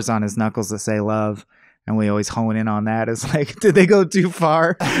scars on his knuckles that say love. And we always hone in on that. It's like, did they go too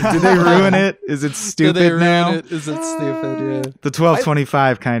far? Did they ruin it? Is it stupid Did they ruin now? it? Is it stupid? Yeah. The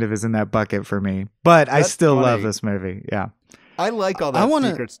 1225 kind of is in that bucket for me. But I That's still funny. love this movie. Yeah. I like all that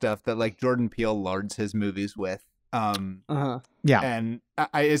secret stuff that like Jordan Peele lards his movies with. Yeah. And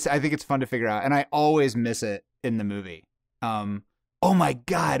I think it's fun to figure out. And I always miss it in the movie. Oh my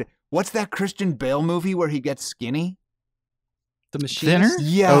God. What's that Christian Bale movie where he gets skinny? The Machinist? Thinner?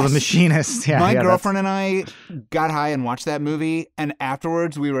 Yes. Oh, The Machinist. Yeah. My yeah, girlfriend and I got high and watched that movie, and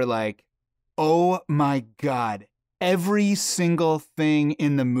afterwards we were like, oh my God. Every single thing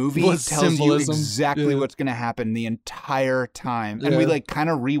in the movie Was tells symbolism. you exactly Yeah. what's going to happen the entire time. And Yeah. we like kind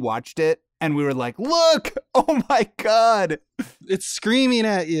of rewatched it, and we were like, look, oh my God. It's screaming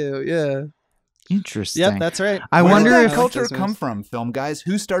at you. Yeah. Interesting. Yep, that's right. I Where wonder did that if- culture come from, film guys?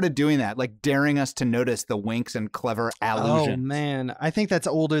 Who started doing that? Like daring us to notice the winks and clever Oh allusions. man, I think that's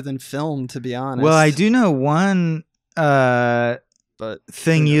older than film, to be honest. Well, I do know one but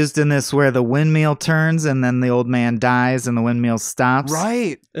thing used in this where the windmill turns and then the old man dies and the windmill stops.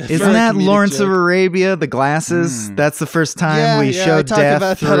 Right. Isn't that Lawrence of Arabia? The glasses. Mm. That's the first time Yeah, we yeah, I showed talk death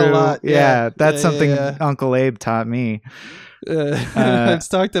about through. that a lot. Yeah. That's Yeah, something yeah. Uncle Abe taught me. I've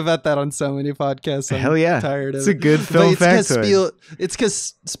talked about that on so many podcasts. I'm Hell yeah, tired of it's a good But film it's 'cause factoid. it's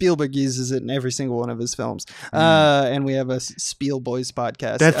because Spielberg uses it in every single one of his films, and we have a Spiel Boys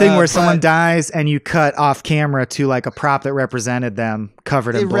podcast. That thing where someone but dies and you cut off camera to like a prop that represented them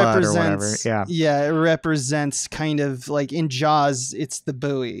covered in it blood or whatever. represents, Yeah. it represents kind of like in Jaws. It's the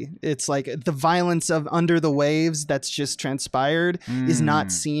buoy. It's like the violence of under the waves that's just transpired is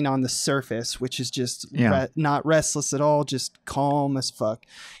not seen on the surface, which is just Yeah. not restless at all, just calm as fuck.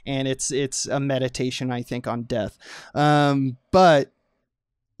 And it's a meditation, I think, on death. But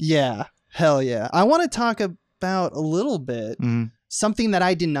yeah, hell yeah. I want to talk about a little bit Mhm. something that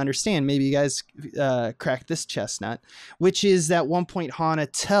I didn't understand. Maybe you guys cracked this chestnut, which is that one point Hana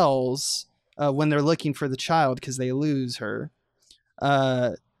tells when they're looking for the child because they lose her,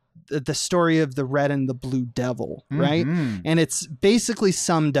 the story of the red and the blue devil, right? Mhm. And it's basically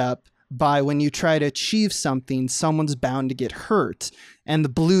summed up by when you try to achieve something, someone's bound to get hurt. And the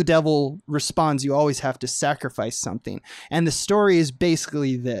blue devil responds, you always have to sacrifice something. And the story is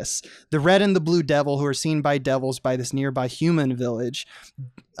basically this. The red and the blue devil, who are seen by devils by this nearby human village,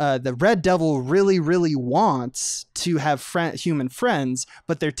 the red devil really, really wants to have human friends,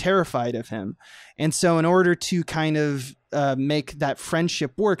 but they're terrified of him. And so in order to kind of make that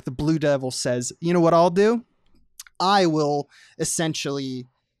friendship work, the blue devil says, you know what I'll do? I will essentially...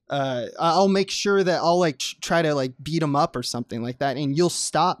 I'll make sure that I'll like try to like beat them up or something like that, and you'll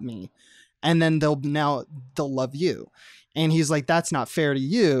stop me, and then they'll love you. And he's like, that's not fair to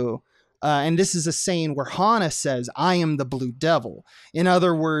you. And this is a saying where Hana says, I am the blue devil. In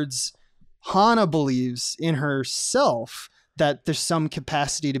other words, Hana believes in herself that there's some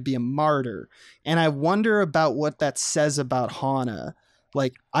capacity to be a martyr. And I wonder about what that says about Hana.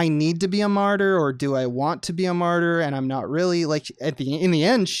 Like, I need to be a martyr, or do I want to be a martyr? And I'm not really. Like, in the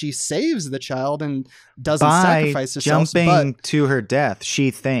end, she saves the child and doesn't sacrifice herself. Jumping to her death, she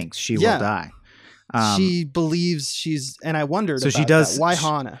thinks she will die. She believes she's, and I wondered so about she does. that. Why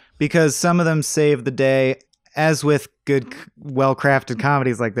Hana? Because some of them save the day, as with good, well-crafted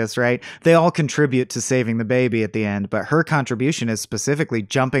comedies like this, right? They all contribute to saving the baby at the end, but her contribution is specifically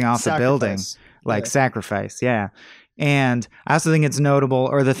jumping off the building, like sacrifice. Yeah. And I also think it's notable,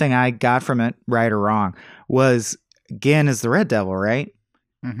 or the thing I got from it, right or wrong, was Gin is the Red Devil, right?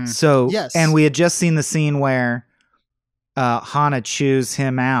 Mhm. So, Yes. and we had just seen the scene where Hana chews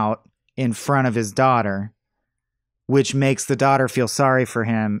him out in front of his daughter, which makes the daughter feel sorry for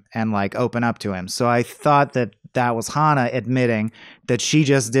him and like open up to him. So I thought that was Hana admitting that she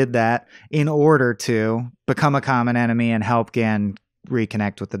just did that in order to become a common enemy and help Gin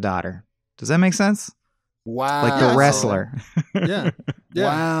reconnect with the daughter. Does that make sense? Wow. Like the wrestler. Yeah.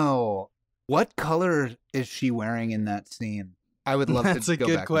 Wow. What color is she wearing in that scene? I would love That's to a go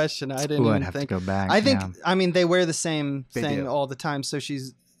good back. question. I didn't Ooh, I'd even have think. to go back. I think. yeah. I mean, they wear the same They thing do. all the time. So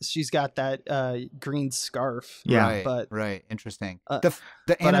she's got that green scarf. Yeah. Right, But right. Interesting. Uh, the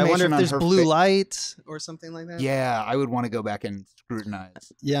but I animation wonder if on there's her blue fa- light or something like that. Yeah, I would want to go back and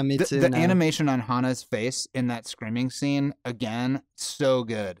scrutinize. Yeah, me too. The now. animation on Hana's face in that screaming scene, again, so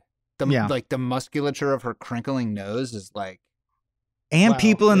good. Yeah. Like the musculature of her crinkling nose is like, And Wow,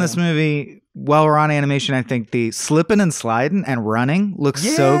 people in this yeah. movie, while we're on animation, I think the slipping and sliding and running looks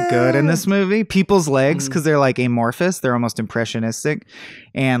so good in Yeah. this movie. People's legs, Mhm. because they're like amorphous, they're almost impressionistic.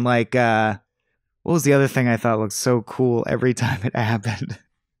 And like, what was the other thing I thought looked so cool every time it happened?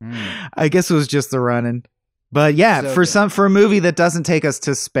 I guess it was just the running. But yeah, So for a movie that doesn't take us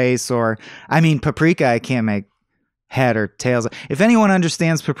to space, or I mean, Paprika, I can't make head or tails. If anyone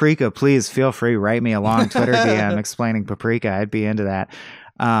understands Paprika, please feel free, write me a long Twitter DM explaining Paprika. I'd be into that.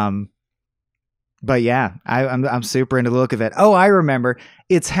 But yeah, I'm super into the look of it. Oh, I remember.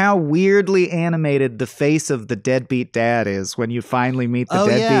 It's how weirdly animated the face of the deadbeat dad is when you finally meet the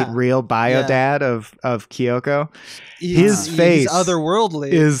deadbeat real bio dad of Kyoko. His face he's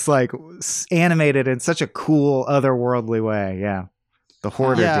otherworldly. Is like animated in such a cool otherworldly way. Yeah, the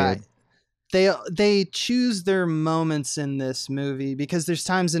hoarder dude. They choose their moments in this movie because there's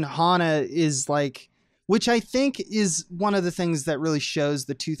times in Hana is like, which I think is one of the things that really shows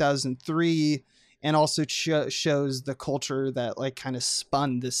the 2003 and also shows the culture that like kind of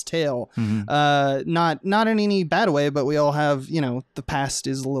spun this tale. Not in any bad way, but we all have, the past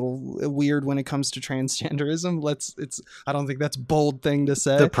is a little weird when it comes to transgenderism. I don't think that's a bold thing to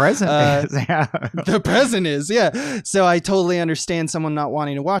say. The present is, yeah. The present is, yeah. So I totally understand someone not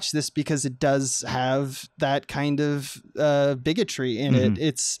wanting to watch this because it does have that kind of bigotry in it.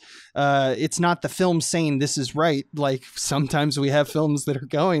 It's not the film saying this is right. Like sometimes we have films that are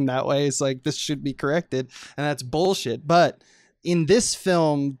going that way. It's like, this should be corrected, and that's bullshit. But in this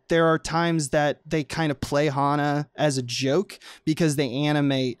film, there are times that they kind of play Hana as a joke because they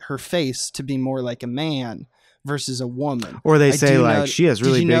animate her face to be more like a man versus a woman. Or they say like she has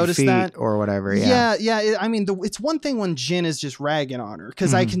really big feet or whatever. Yeah. I mean, it's one thing when Jin is just ragging on her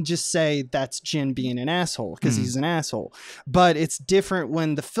because I can just say that's Jin being an asshole because he's an asshole. But it's different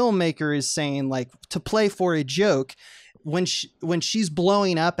when the filmmaker is saying like to play for a joke. When she's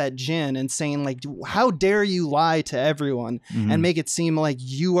blowing up at Jin and saying like, how dare you lie to everyone and make it seem like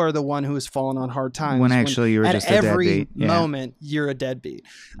you are the one who has fallen on hard times when actually you were just a deadbeat. At every moment you're a deadbeat.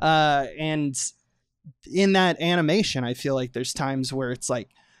 And in that animation, I feel like there's times where it's like,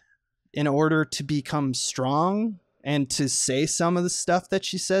 in order to become strong and to say some of the stuff that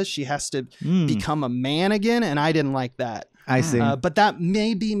she says, she has to become a man again. And I didn't like that. I see. But that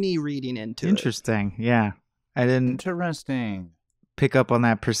may be me reading into Interesting. Yeah. I didn't pick up on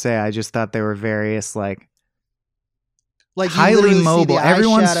that per se. I just thought there were various like highly mobile.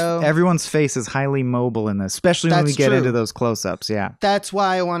 Everyone's face is highly mobile in this, especially when we get into those close-ups. Yeah, that's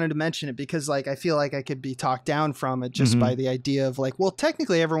why I wanted to mention it because like I feel like I could be talked down from it just by the idea of like, well,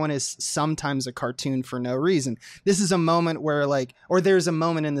 technically everyone is sometimes a cartoon for no reason. This is a moment where like, or there's a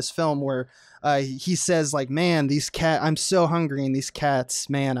moment in this film where he says like, man, I'm so hungry and these cats,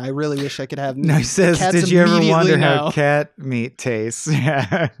 man, I really wish I could have. No, he says, did you ever wonder how cat meat tastes?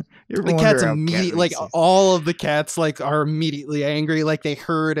 Yeah. The cats immediately, like all of the cats like are immediately angry. Like they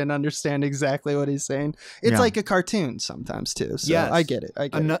heard and understand exactly what he's saying. It's like a cartoon sometimes too. So yes. I get it.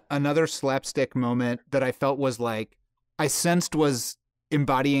 Another slapstick moment that I felt was like, I sensed was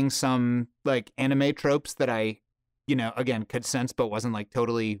embodying some like anime tropes that I, again, could sense, but wasn't like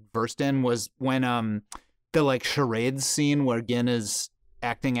totally versed in was when the like charades scene where Gin is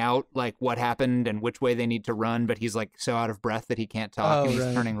acting out like what happened and which way they need to run, but he's like so out of breath that he can't talk and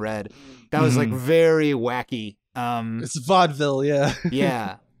he's turning red. That was like very wacky. It's vaudeville, yeah.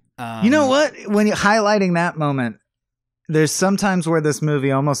 Yeah. You know what? When you're highlighting that moment, there's sometimes where this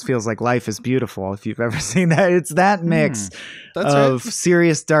movie almost feels like Life is Beautiful, if you've ever seen that. It's that mix of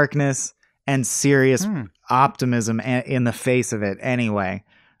serious darkness and serious optimism in the face of it anyway.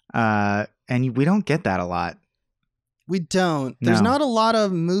 And we don't get that a lot. We don't. There's not a lot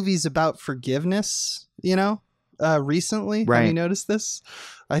of movies about forgiveness, recently. Right. Have you noticed this?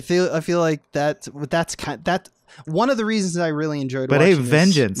 I feel like that's one of the reasons I really enjoyed watching this. But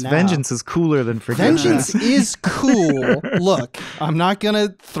vengeance. Vengeance is cooler than forgiveness. Vengeance is cool. Look, I'm not going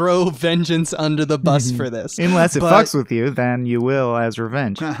to throw vengeance under the bus for this. Unless it fucks with you, then you will as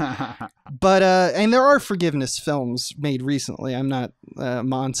revenge. But, and there are forgiveness films made recently. I'm not a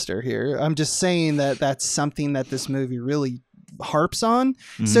monster here. I'm just saying that that's something that this movie really harps on.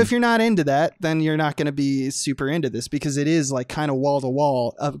 So if you're not into that, then you're not going to be super into this because it is like kind of wall to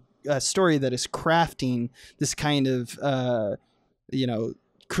wall a story that is crafting this kind of,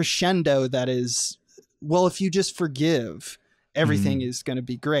 crescendo that is, well, if you just forgive, everything is going to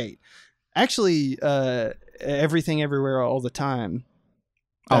be great. Actually, Everything Everywhere All the Time.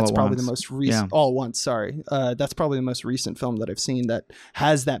 That's probably the most recent. All at Once, sorry. That's probably the most recent film that I've seen that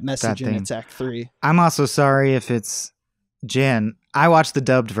has that message in its Act 3. I'm also sorry if it's Jin. I watched the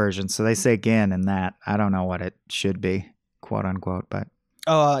dubbed version, so they say Gin in that. I don't know what it should be, quote unquote, but.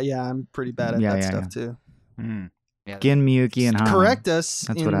 Oh, yeah, I'm pretty bad at that stuff too. Yeah. Gin, Miyuki, and Han. Correct us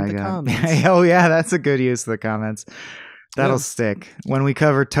in the comments. Oh, yeah, that's a good use of the comments. That'll stick. When we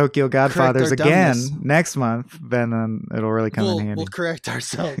cover Tokyo Godfathers again next month, then it'll really come in handy. We'll correct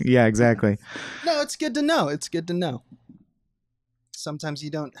ourselves. Yeah, exactly. No, it's good to know. It's good to know. Sometimes you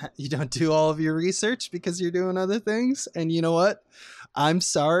don't do all of your research because you're doing other things. And you know what? I'm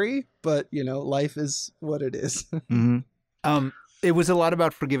sorry, but life is what it is. It was a lot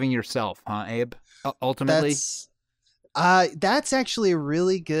about forgiving yourself, huh, Abe? Ultimately, That's actually a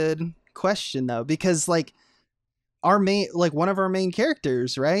really good question though, because like one of our main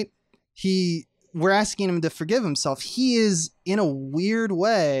characters, right? We're asking him to forgive himself. He is in a weird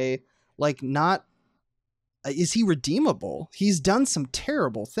way, like not, is he redeemable? He's done some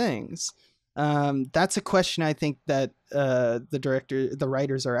terrible things. That's a question I think that the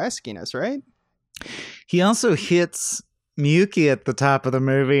writers are asking us, right? He also hits Miyuki at the top of the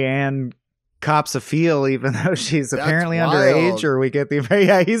movie and cops a feel, even though she's apparently underage, or we get the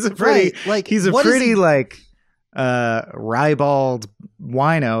he's a pretty ribald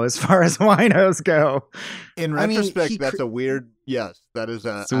wino as far as winos go. In retrospect, that's a weird. Yes, that is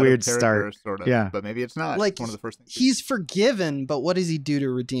it's a weird start, sort of. Yeah, but maybe it's not. Like it's one of the first things. He's forgiven, but what does he do to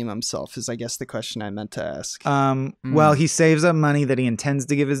redeem himself? Is I guess the question I meant to ask. Well, he saves up money that he intends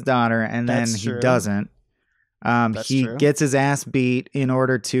to give his daughter, and then he doesn't. He gets his ass beat in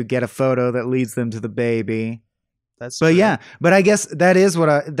order to get a photo that leads them to the baby. But I guess that's what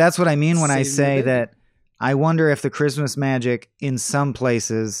I mean when I say that. I wonder if the Christmas magic in some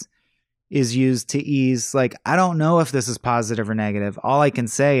places is used to ease. Like, I don't know if this is positive or negative. All I can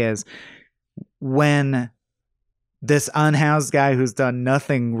say is when this unhoused guy who's done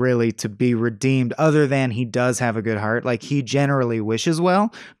nothing really to be redeemed other than he does have a good heart, like he generally wishes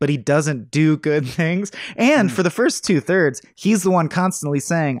well, but he doesn't do good things. And for the first 2/3, he's the one constantly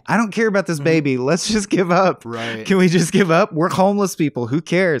saying, I don't care about this baby. Let's just give up. Right. Can we just give up? We're homeless people. Who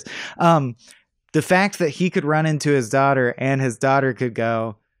cares? The fact that he could run into his daughter and his daughter could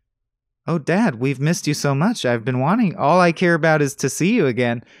go, oh, Dad, we've missed you so much. I've been wanting, all I care about is to see you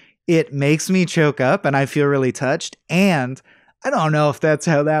again. It makes me choke up and I feel really touched. And I don't know if that's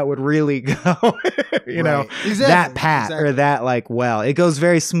how that would really go, you know, that pat or that it goes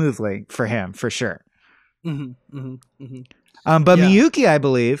very smoothly for him, for sure. But Miyuki, I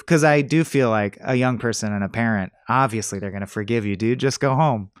believe, because I do feel like a young person and a parent, obviously they're going to forgive you, dude. Just go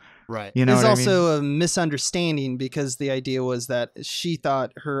home. Right. You know There's what also I mean? a misunderstanding because the idea was that she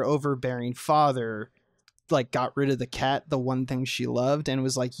thought her overbearing father like got rid of the cat, the one thing she loved, and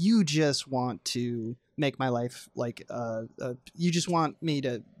was like, you just want to make my life like you just want me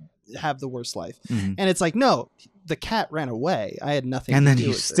to have the worst life. And it's like, no, the cat ran away. I had nothing and to then do you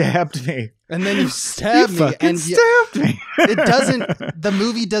with stabbed me. And then you stabbed me. And stabbed me. It doesn't, the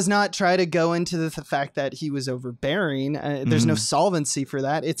movie does not try to go into the fact that he was overbearing. There's no solvency for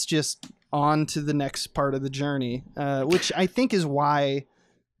that. It's just on to the next part of the journey, which I think is why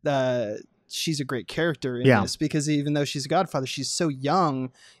she's a great character in this, because even though she's a godfather, she's so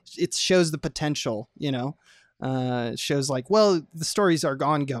young. It shows the potential, you know, it shows like, well, the stories are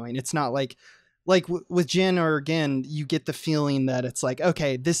ongoing. It's not like with Jin or Gin, you get the feeling that it's like,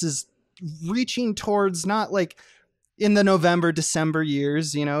 okay, this is reaching towards not like in the November, December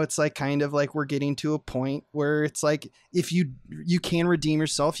years, you know, it's like kind of like we're getting to a point where it's like, if you can redeem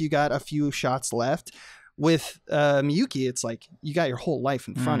yourself, you got a few shots left. With Miyuki, it's like you got your whole life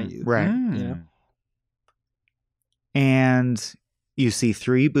in front of you. Right. You know? And you see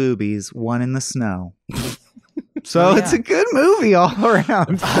 3 boobies, one in the snow. So it's a good movie all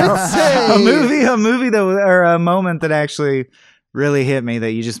around. a movie that or a moment that actually really hit me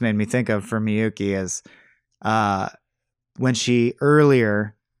that you just made me think of for Miyuki is when she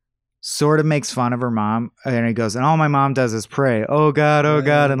earlier sort of makes fun of her mom, and he goes, and all my mom does is pray, oh God,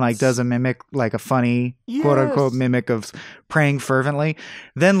 and like does a mimic, like a funny quote unquote mimic of praying fervently.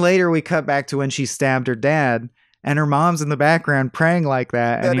 Then later we cut back to when she stabbed her dad and her mom's in the background praying like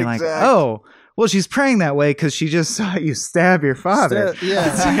that, and you're like, oh, well, she's praying that way because she just saw you stab your father.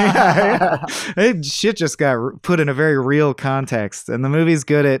 Shit just got put in a very real context, and the movie's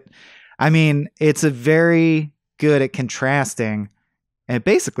good at, I mean, it's a very good at contrasting. And it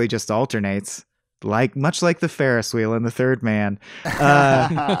basically just alternates, much like the Ferris wheel in The Third Man.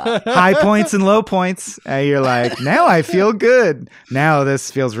 High points and low points. You're like, now I feel good. Now this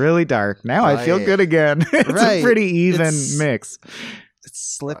feels really dark. Now I feel good again. It's a pretty even mix.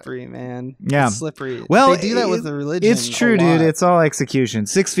 It's slippery, man. Yeah. It's slippery. Well, they do that with the religion. It's true, dude. It's all execution.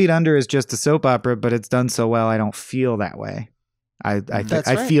 6 Feet Under is just a soap opera, but it's done so well I don't feel that way. I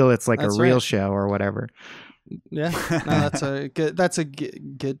feel it's like a real show or whatever. Yeah, no, that's a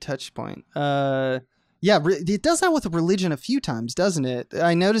good touch point. It does that with religion a few times, doesn't it?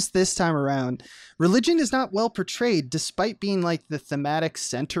 I noticed this time around, religion is not well portrayed, despite being like the thematic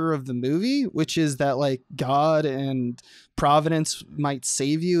center of the movie, which is that like God and providence might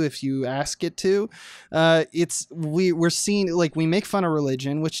save you if you ask it to. We're seeing, like, we make fun of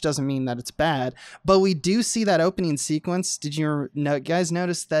religion, which doesn't mean that it's bad, but we do see that opening sequence. Did you guys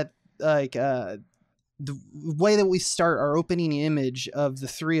notice that like the way that we start our opening image of the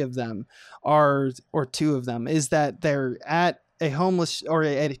three of them or two of them is that they're at a homeless or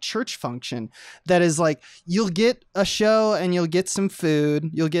at a church function that is like, you'll get a show and you'll get some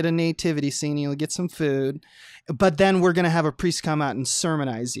food, you'll get a nativity scene, you'll get some food, but then we're going to have a priest come out and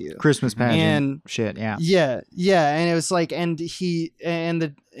sermonize you. Christmas pageant and shit. Yeah. Yeah. And it was like, and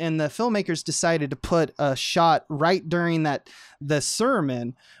the filmmakers decided to put a shot right during the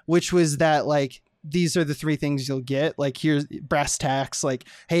sermon, which was that like, these are the three things you'll get. Like, here's brass tacks, like,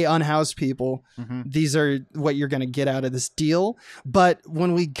 hey, unhoused people, these are what you're going to get out of this deal. But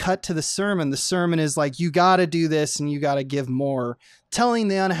when we cut to the sermon is like, you got to do this and you got to give more. Telling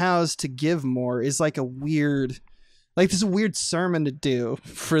the unhoused to give more is like this is a weird sermon to do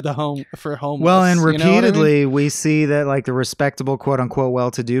for homeless. Well, and repeatedly you know what I mean? we see that like the respectable, quote unquote,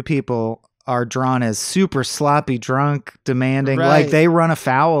 well-to-do people are drawn as super sloppy drunk, demanding. Right. Like they run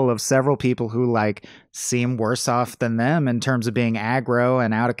afoul of several people who like seem worse off than them in terms of being aggro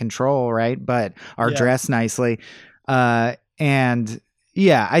and out of control, right? But are dressed nicely. And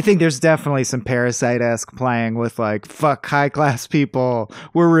yeah, I think there's definitely some Parasite-esque playing with like, fuck high class people,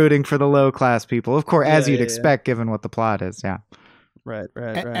 we're rooting for the low class people. Of course, as you'd expect, given what the plot is. Yeah. Right.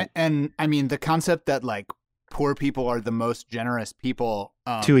 And I mean, the concept that like poor people are the most generous people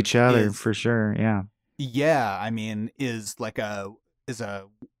to each other, for sure. Yeah. I mean, is like one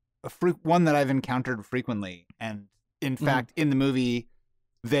that I've encountered frequently. And in fact, in the movie,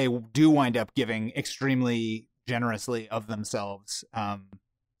 they do wind up giving extremely generously of themselves. And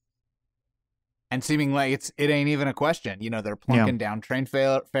seeming like it ain't even a question. You know, they're plunking down train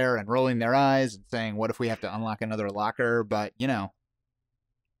fare and rolling their eyes and saying, what if we have to unlock another locker? But, you know.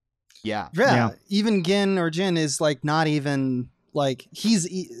 Yeah. Even Gin is like not even like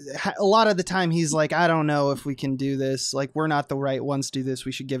a lot of the time he's like, I don't know if we can do this. Like, we're not the right ones to do this.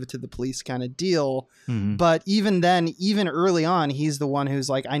 We should give it to the police kind of deal. But even then, even early on, he's the one who's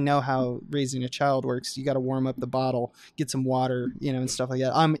like, I know how raising a child works. You got to warm up the bottle, get some water, you know, and stuff like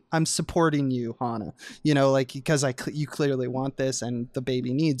that. I'm supporting you, Hana, you know, like, because you clearly want this and the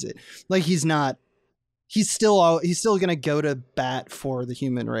baby needs it. Like, he's still going to go to bat for the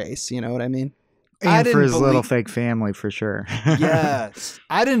human race. You know what I mean? And for his little fake family, for sure. Yes.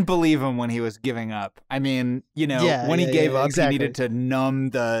 I didn't believe him when he was giving up. I mean, you know, when he gave up, he needed to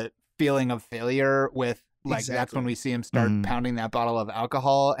numb the feeling of failure with, like, that's when we see him start pounding that bottle of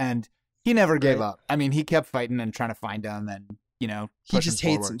alcohol. And he never gave up. I mean, he kept fighting and trying to find him and, you know, he just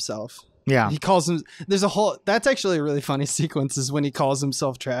hates himself. Yeah. He calls him, that's actually a really funny sequence is when he calls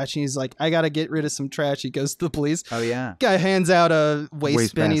himself trash and he's like, I got to get rid of some trash. He goes to the police. Oh yeah. Guy hands out a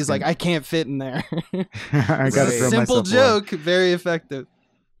waste bin. He's like, I can't fit in there. I got to throw simple myself joke. away. Very effective.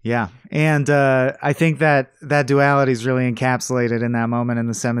 Yeah. And I think that duality is really encapsulated in that moment in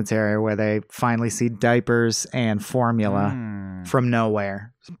the cemetery where they finally see diapers and formula from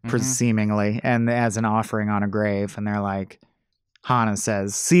nowhere, seemingly, and as an offering on a grave. And they're like, Hana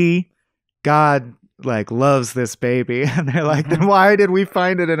says, see, God like loves this baby. And they're like, then why did we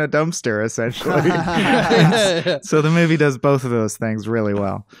find it in a dumpster, essentially? So the movie does both of those things really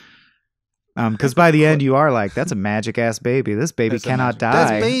well. Because by the end you are like, that's a magic ass baby. This baby cannot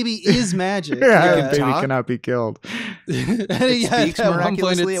die. This baby is magic. Baby cannot be killed. It speaks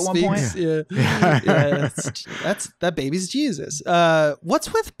miraculously at one point. That baby's Jesus.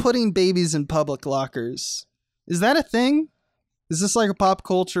 What's with putting babies in public lockers? Is that a thing? Is this like a pop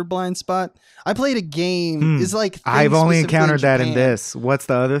culture blind spot? I played a game. Is like I've only encountered that in this. What's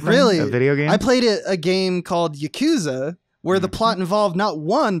the other thing? Really? A video game? I played a game called Yakuza where the plot involved not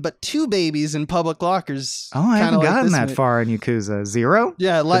one but two babies in public lockers. Oh, I haven't gotten that far in Yakuza. Zero?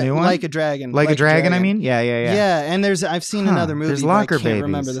 Yeah, like a dragon. Like a dragon, I mean? Yeah. Yeah, and I've seen another movie. There's locker but I can't babies.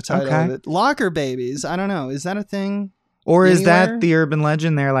 remember the title of it. Locker babies. I don't know. Is that a thing? Or is that the urban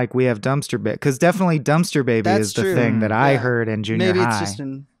legend there? Like we have dumpster baby, because definitely dumpster baby is the thing that I heard in junior high. Maybe it's just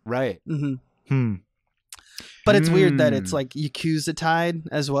in right. But it's weird that it's like Yakuza tied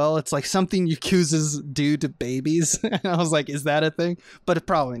as well. It's like something Yakuzas do to babies. I was like, is that a thing? But it's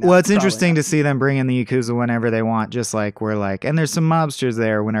probably not. Well, it's interesting to see them bring in the Yakuza whenever they want, just like we're like, and there's some mobsters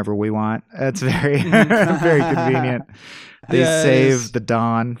there whenever we want. That's very, very convenient. They save the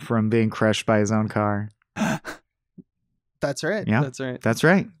Don from being crushed by his own car. That's right. Yeah. That's right. That's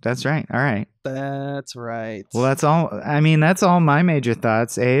right. That's right. All right. That's right. Well, that's all. I mean, that's all my major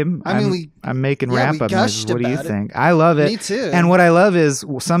thoughts, Abe. I'm making wrap-up noises. What do you think? I love it. Me too. And what I love is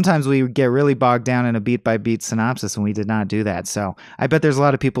sometimes we get really bogged down in a beat-by-beat synopsis, and we did not do that. So I bet there's a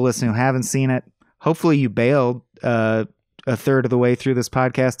lot of people listening who haven't seen it. Hopefully you bailed. a third of the way through this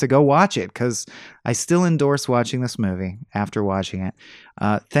podcast to go watch it, because I still endorse watching this movie after watching it.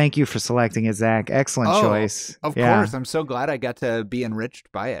 Thank you for selecting it, Zach. Excellent choice. Of course. I'm so glad I got to be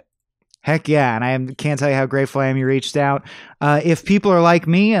enriched by it. Heck yeah. And I can't tell you how grateful I am you reached out. If people are like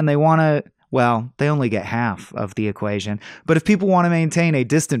me and they want to, well, they only get half of the equation. But if people want to maintain a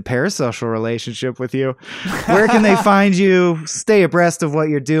distant parasocial relationship with you, where can they find you? Stay abreast of what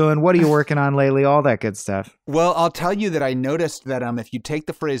you're doing. What are you working on lately? All that good stuff. Well, I'll tell you that I noticed that if you take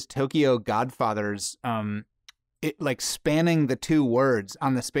the phrase Tokyo Godfathers, it like spanning the two words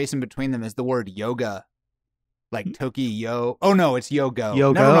on the space in between them is the word yoga. Like Tokyo. Oh, no, it's yogo.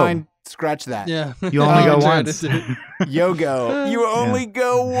 Yogo. Never mind. Scratch that. Yeah. You only go once. Yogo. You only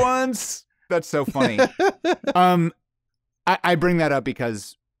go once. That's so funny. I bring that up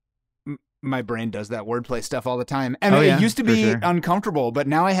because my brain does that wordplay stuff all the time. And it used to be uncomfortable, but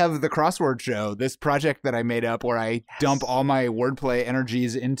now I have the crossword show, this project that I made up where I dump all my wordplay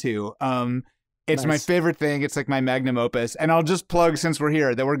energies into. It's my favorite thing. It's like my magnum opus. And I'll just plug, since we're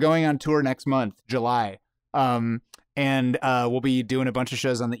here, that we're going on tour next month, July. And we'll be doing a bunch of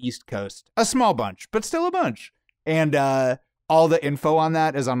shows on the East Coast. A small bunch, but still a bunch. And all the info on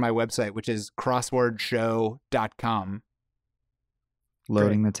that is on my website, which is crosswordshow.com.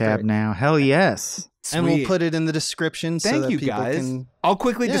 Loading the tab now. Hell yes. Sweet. And we'll put it in the description so Thank that you, people guys. can... I'll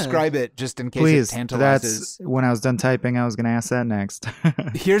quickly describe it just in case Please, it tantalizes. that's when I was done typing, I was going to ask that next.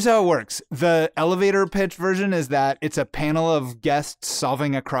 Here's how it works. The elevator pitch version is that it's a panel of guests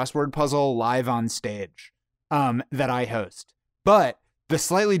solving a crossword puzzle live on stage that I host. But the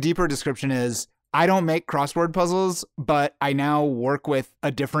slightly deeper description is I don't make crossword puzzles, but I now work with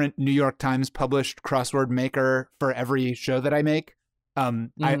a different New York Times published crossword maker for every show that I make.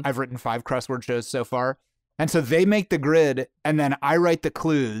 I've written 5 crossword shows so far. And so they make the grid, and then I write the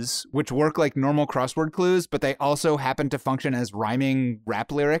clues, which work like normal crossword clues, but they also happen to function as rhyming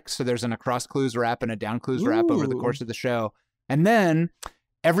rap lyrics. So there's an across clues rap and a down clues rap over the course of the show. And then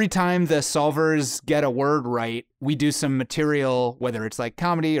every time the solvers get a word right, we do some material, whether it's like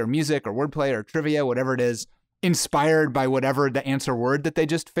comedy or music or wordplay or trivia, whatever it is, inspired by whatever the answer word that they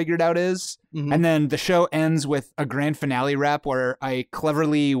just figured out is. And then the show ends with a grand finale rap where I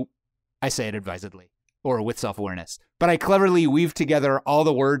say it advisedly or with self-awareness, but I cleverly weave together all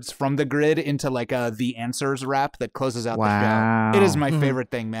the words from the grid into like the answers rap that closes out the show. It is my favorite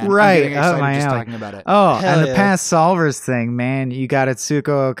thing, man. Right. I'm getting excited my just alley. talking about it. Oh, Hell and the yeah. past solvers thing, man. You got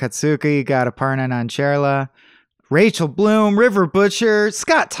Atsuko Katsuki, you got Aparna Nancherla, Rachel Bloom, River Butcher,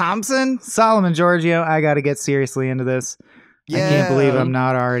 Scott Thompson, Solomon Giorgio. I got to get seriously into this. I can't believe I'm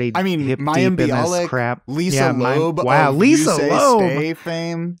not already hip Maya deep in this Bialik, crap. Lisa Loeb. Wow, of Lisa You Say Loeb. Stay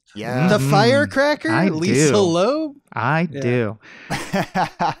fame. Yeah. The Firecracker? I Lisa do. Loeb? I do.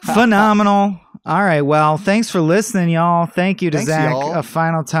 Phenomenal. All right. Well, thanks for listening, y'all. Thank you to Thanks, Zach y'all. a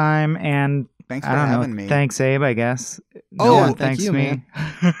final time. And Thanks for I don't having know. me. Thanks, Abe, I guess. Oh, No one thank thanks you, me.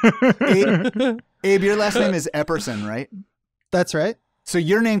 Abe, your last name is Epperson, right? That's right. So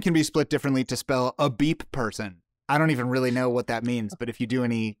your name can be split differently to spell a beep person. I don't even really know what that means, but if you do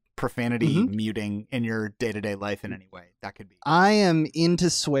any profanity muting in your day-to-day life in any way, that could be. I am into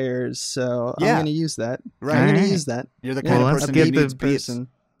swears, so I'm Yeah. going to use that. Right. I'm going Alright. to use that. You're the Well, kind let's of person get who the needs beeps. person.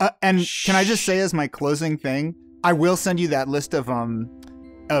 And can I just say as my closing thing, I will send you that list of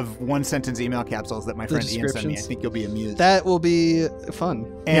one-sentence email capsules that my The friend Ian sent me. I descriptions. think you'll be amused. That will be fun.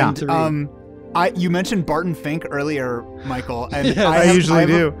 And to read. you mentioned Barton Fink earlier, Michael, and Yeah, I usually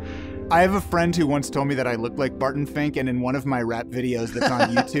do. I have a friend who once told me that I look like Barton Fink, and in one of my rap videos that's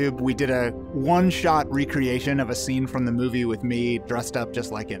on YouTube, we did a one-shot recreation of a scene from the movie with me dressed up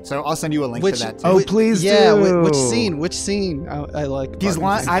just like him. So I'll send you a link to that too. Oh, please yeah, do. which scene? Which scene? I like. He's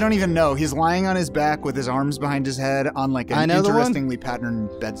Barton Fink. I don't even know. He's lying on his back with his arms behind his head on like I an know the one. interestingly patterned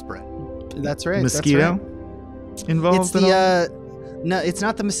bedspread. That's right. Mosquito That's right. involved It's at all? the no. It's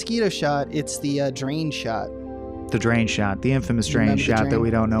not the mosquito shot. It's the drain shot. The drain shot, the infamous drain Remember the shot that drain? we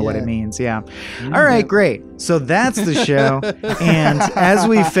don't know what it Yeah. means. Yeah. All right, great. So that's the show. And as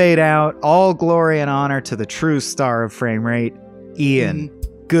we fade out, all glory and honor to the true star of Frame Rate, Ian.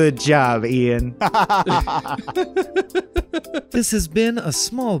 Good job, Ian. This has been a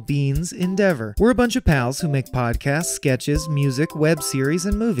Small Beans endeavor. We're a bunch of pals who make podcasts, sketches, music, web series,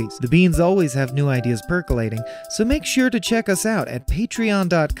 and movies. The Beans always have new ideas percolating, so make sure to check us out at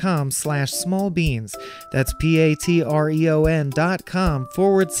patreon.com/smallbeans. That's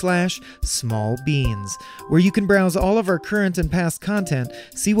patreon.com/smallbeans, where you can browse all of our current and past content,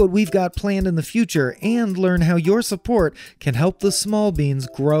 see what we've got planned in the future, and learn how your support can help the Small Beans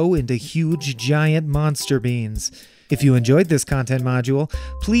grow into huge, giant monster beans. If you enjoyed this content module,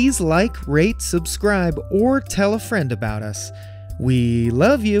 please like, rate, subscribe, or tell a friend about us. We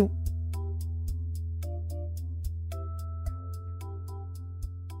love you.